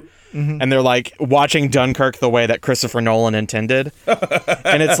whatever, and they're like watching Dunkirk the way that Christopher Nolan intended,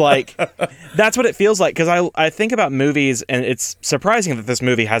 and it's like, that's what it feels like. Because I think about movies, and it's surprising that this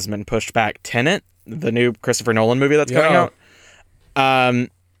movie hasn't been pushed back. Tenet, the new Christopher Nolan movie that's coming out.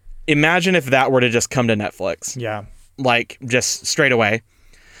 Imagine if that were to just come to Netflix. Yeah. Like, just straight away.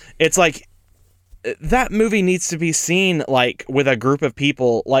 It's like, that movie needs to be seen, like, with a group of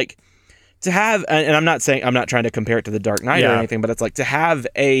people. Like, to have, and I'm not trying to compare it to The Dark Knight or anything, but it's like to have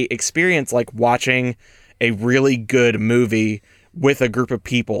a experience like watching a really good movie with a group of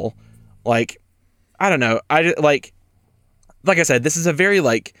people. Like, I don't know. Like I said, this is a very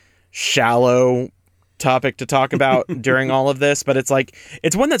like shallow topic to talk about during all of this, but it's like,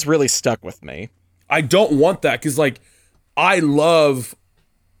 it's one that's really stuck with me. I don't want that because like I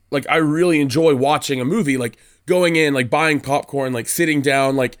really enjoy watching a movie, like going in, like buying popcorn, like sitting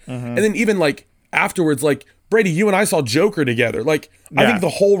down, like, and then even like afterwards, like Brady, you and I saw Joker together. Like I think the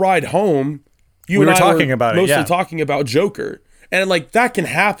whole ride home, we were talking about Joker, and like that can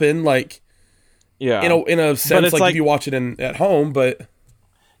happen, like in a sense, like if you watch it at home, but.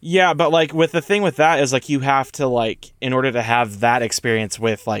 Yeah, but like with the thing with that is like you have to like, in order to have that experience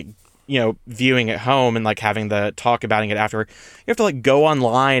with like, you know, viewing at home and like having the talk about it after, you have to like go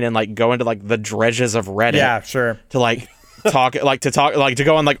online and like go into like the dredges of Reddit. Yeah, sure. To like talk to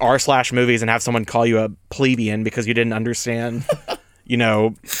go on like r/movies and have someone call you a plebeian because you didn't understand, you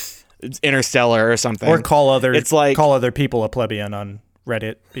know, Interstellar or something. Or call other people a plebeian on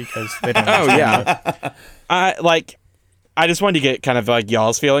Reddit because they don't understand it. I just wanted to get kind of like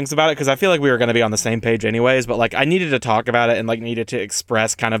y'all's feelings about it because I feel like we were going to be on the same page anyways, but like I needed to talk about it and like needed to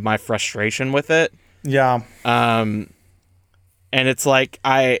express kind of my frustration with it. Yeah. And it's like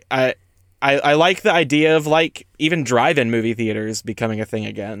I like the idea of like even drive-in movie theaters becoming a thing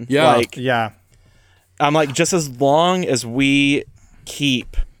again. Yeah. Like, yeah. I'm like, just as long as we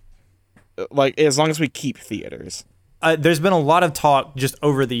keep theaters. There's been a lot of talk just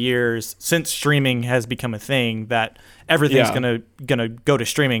over the years since streaming has become a thing that everything's gonna go to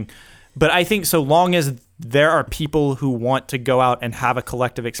streaming. But I think so long as there are people who want to go out and have a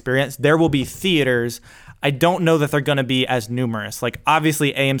collective experience, there will be theaters. I don't know that they're going to be as numerous. Like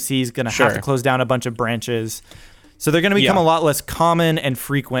obviously AMC is going to have to close down a bunch of branches. So they're going to become a lot less common and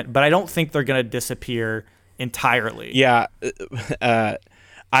frequent, but I don't think they're going to disappear entirely. Yeah.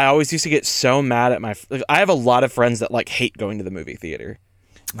 I always used to get so mad at I have a lot of friends that like hate going to the movie theater.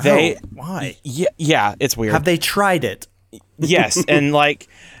 Why? Yeah, it's weird. Have they tried it? Yes, and like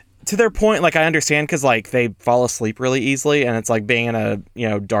to their point, like I understand because like they fall asleep really easily, and it's like being in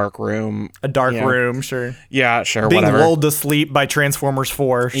a dark room. A dark room, sure. Yeah, sure. Being whatever. lulled to sleep by Transformers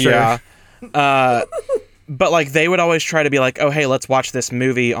 4, sure. Yeah. But like they would always try to be like, oh hey, let's watch this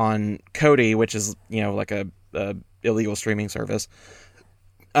movie on Kodi, which is like a illegal streaming service.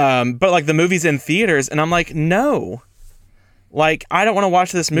 But like the movie's in theaters, and I'm like, no. Like, I don't want to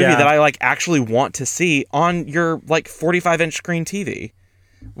watch this movie that I like actually want to see on your like 45-inch screen TV.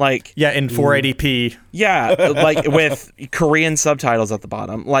 Like, yeah, in 480p. Yeah, like with Korean subtitles at the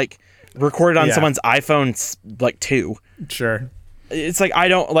bottom, like recorded on someone's iPhone like 2. Sure. It's like I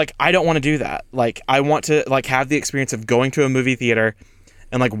don't want to do that. Like I want to like have the experience of going to a movie theater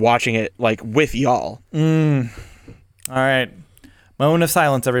and like watching it like with y'all. All right. Moment of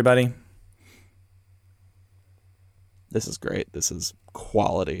silence, everybody. This is great. This is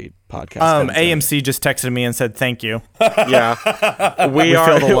quality podcast. AMC just texted me and said thank you. Yeah, we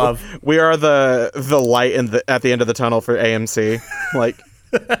feel the love. We are the light at the end of the tunnel for AMC. Like,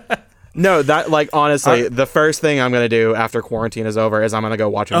 no, that like honestly, the first thing I'm gonna do after quarantine is over is I'm gonna go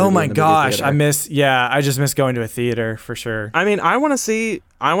watch a movie. Oh my in the gosh, movie theater. I just miss going to a theater for sure. I mean, I want to see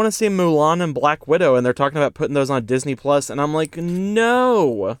Mulan and Black Widow, and they're talking about putting those on Disney Plus, and I'm like,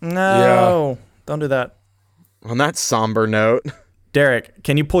 no, don't do that. On that somber note, Derek,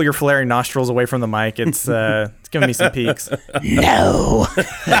 can you pull your flaring nostrils away from the mic? It's giving me some peaks. No.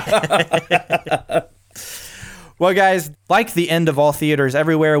 Well, guys, like the end of all theaters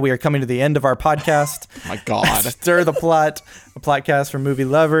everywhere, we are coming to the end of our podcast. Oh my God. Stir the Plot, a podcast for movie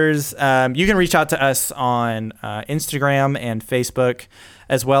lovers. You can reach out to us on Instagram and Facebook,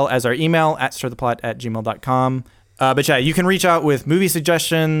 as well as our email at stirtheplot@gmail.com. But yeah, you can reach out with movie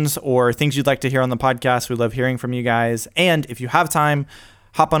suggestions or things you'd like to hear on the podcast. We love hearing from you guys. And if you have time,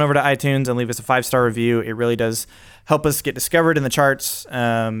 hop on over to iTunes and leave us a 5-star review. It really does help us get discovered in the charts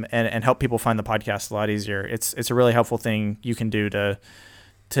and help people find the podcast a lot easier. It's a really helpful thing you can do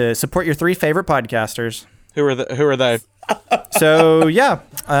to support your 3 favorite podcasters. Who are they? So yeah,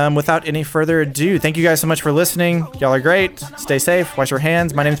 without any further ado, thank you guys so much for listening. Y'all are great. Stay safe. Wash your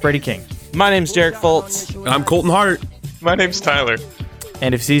hands. My name's Brady King. My name's Derek Foltz. I'm Colton Hart. My name's Tyler.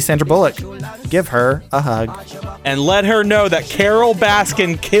 And if you see Sandra Bullock, give her a hug. And let her know that Carol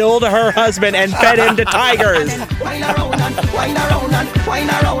Baskin killed her husband and fed him to tigers. Wine around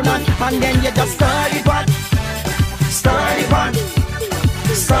and then you just stir it what?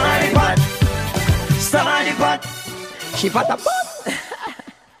 She put a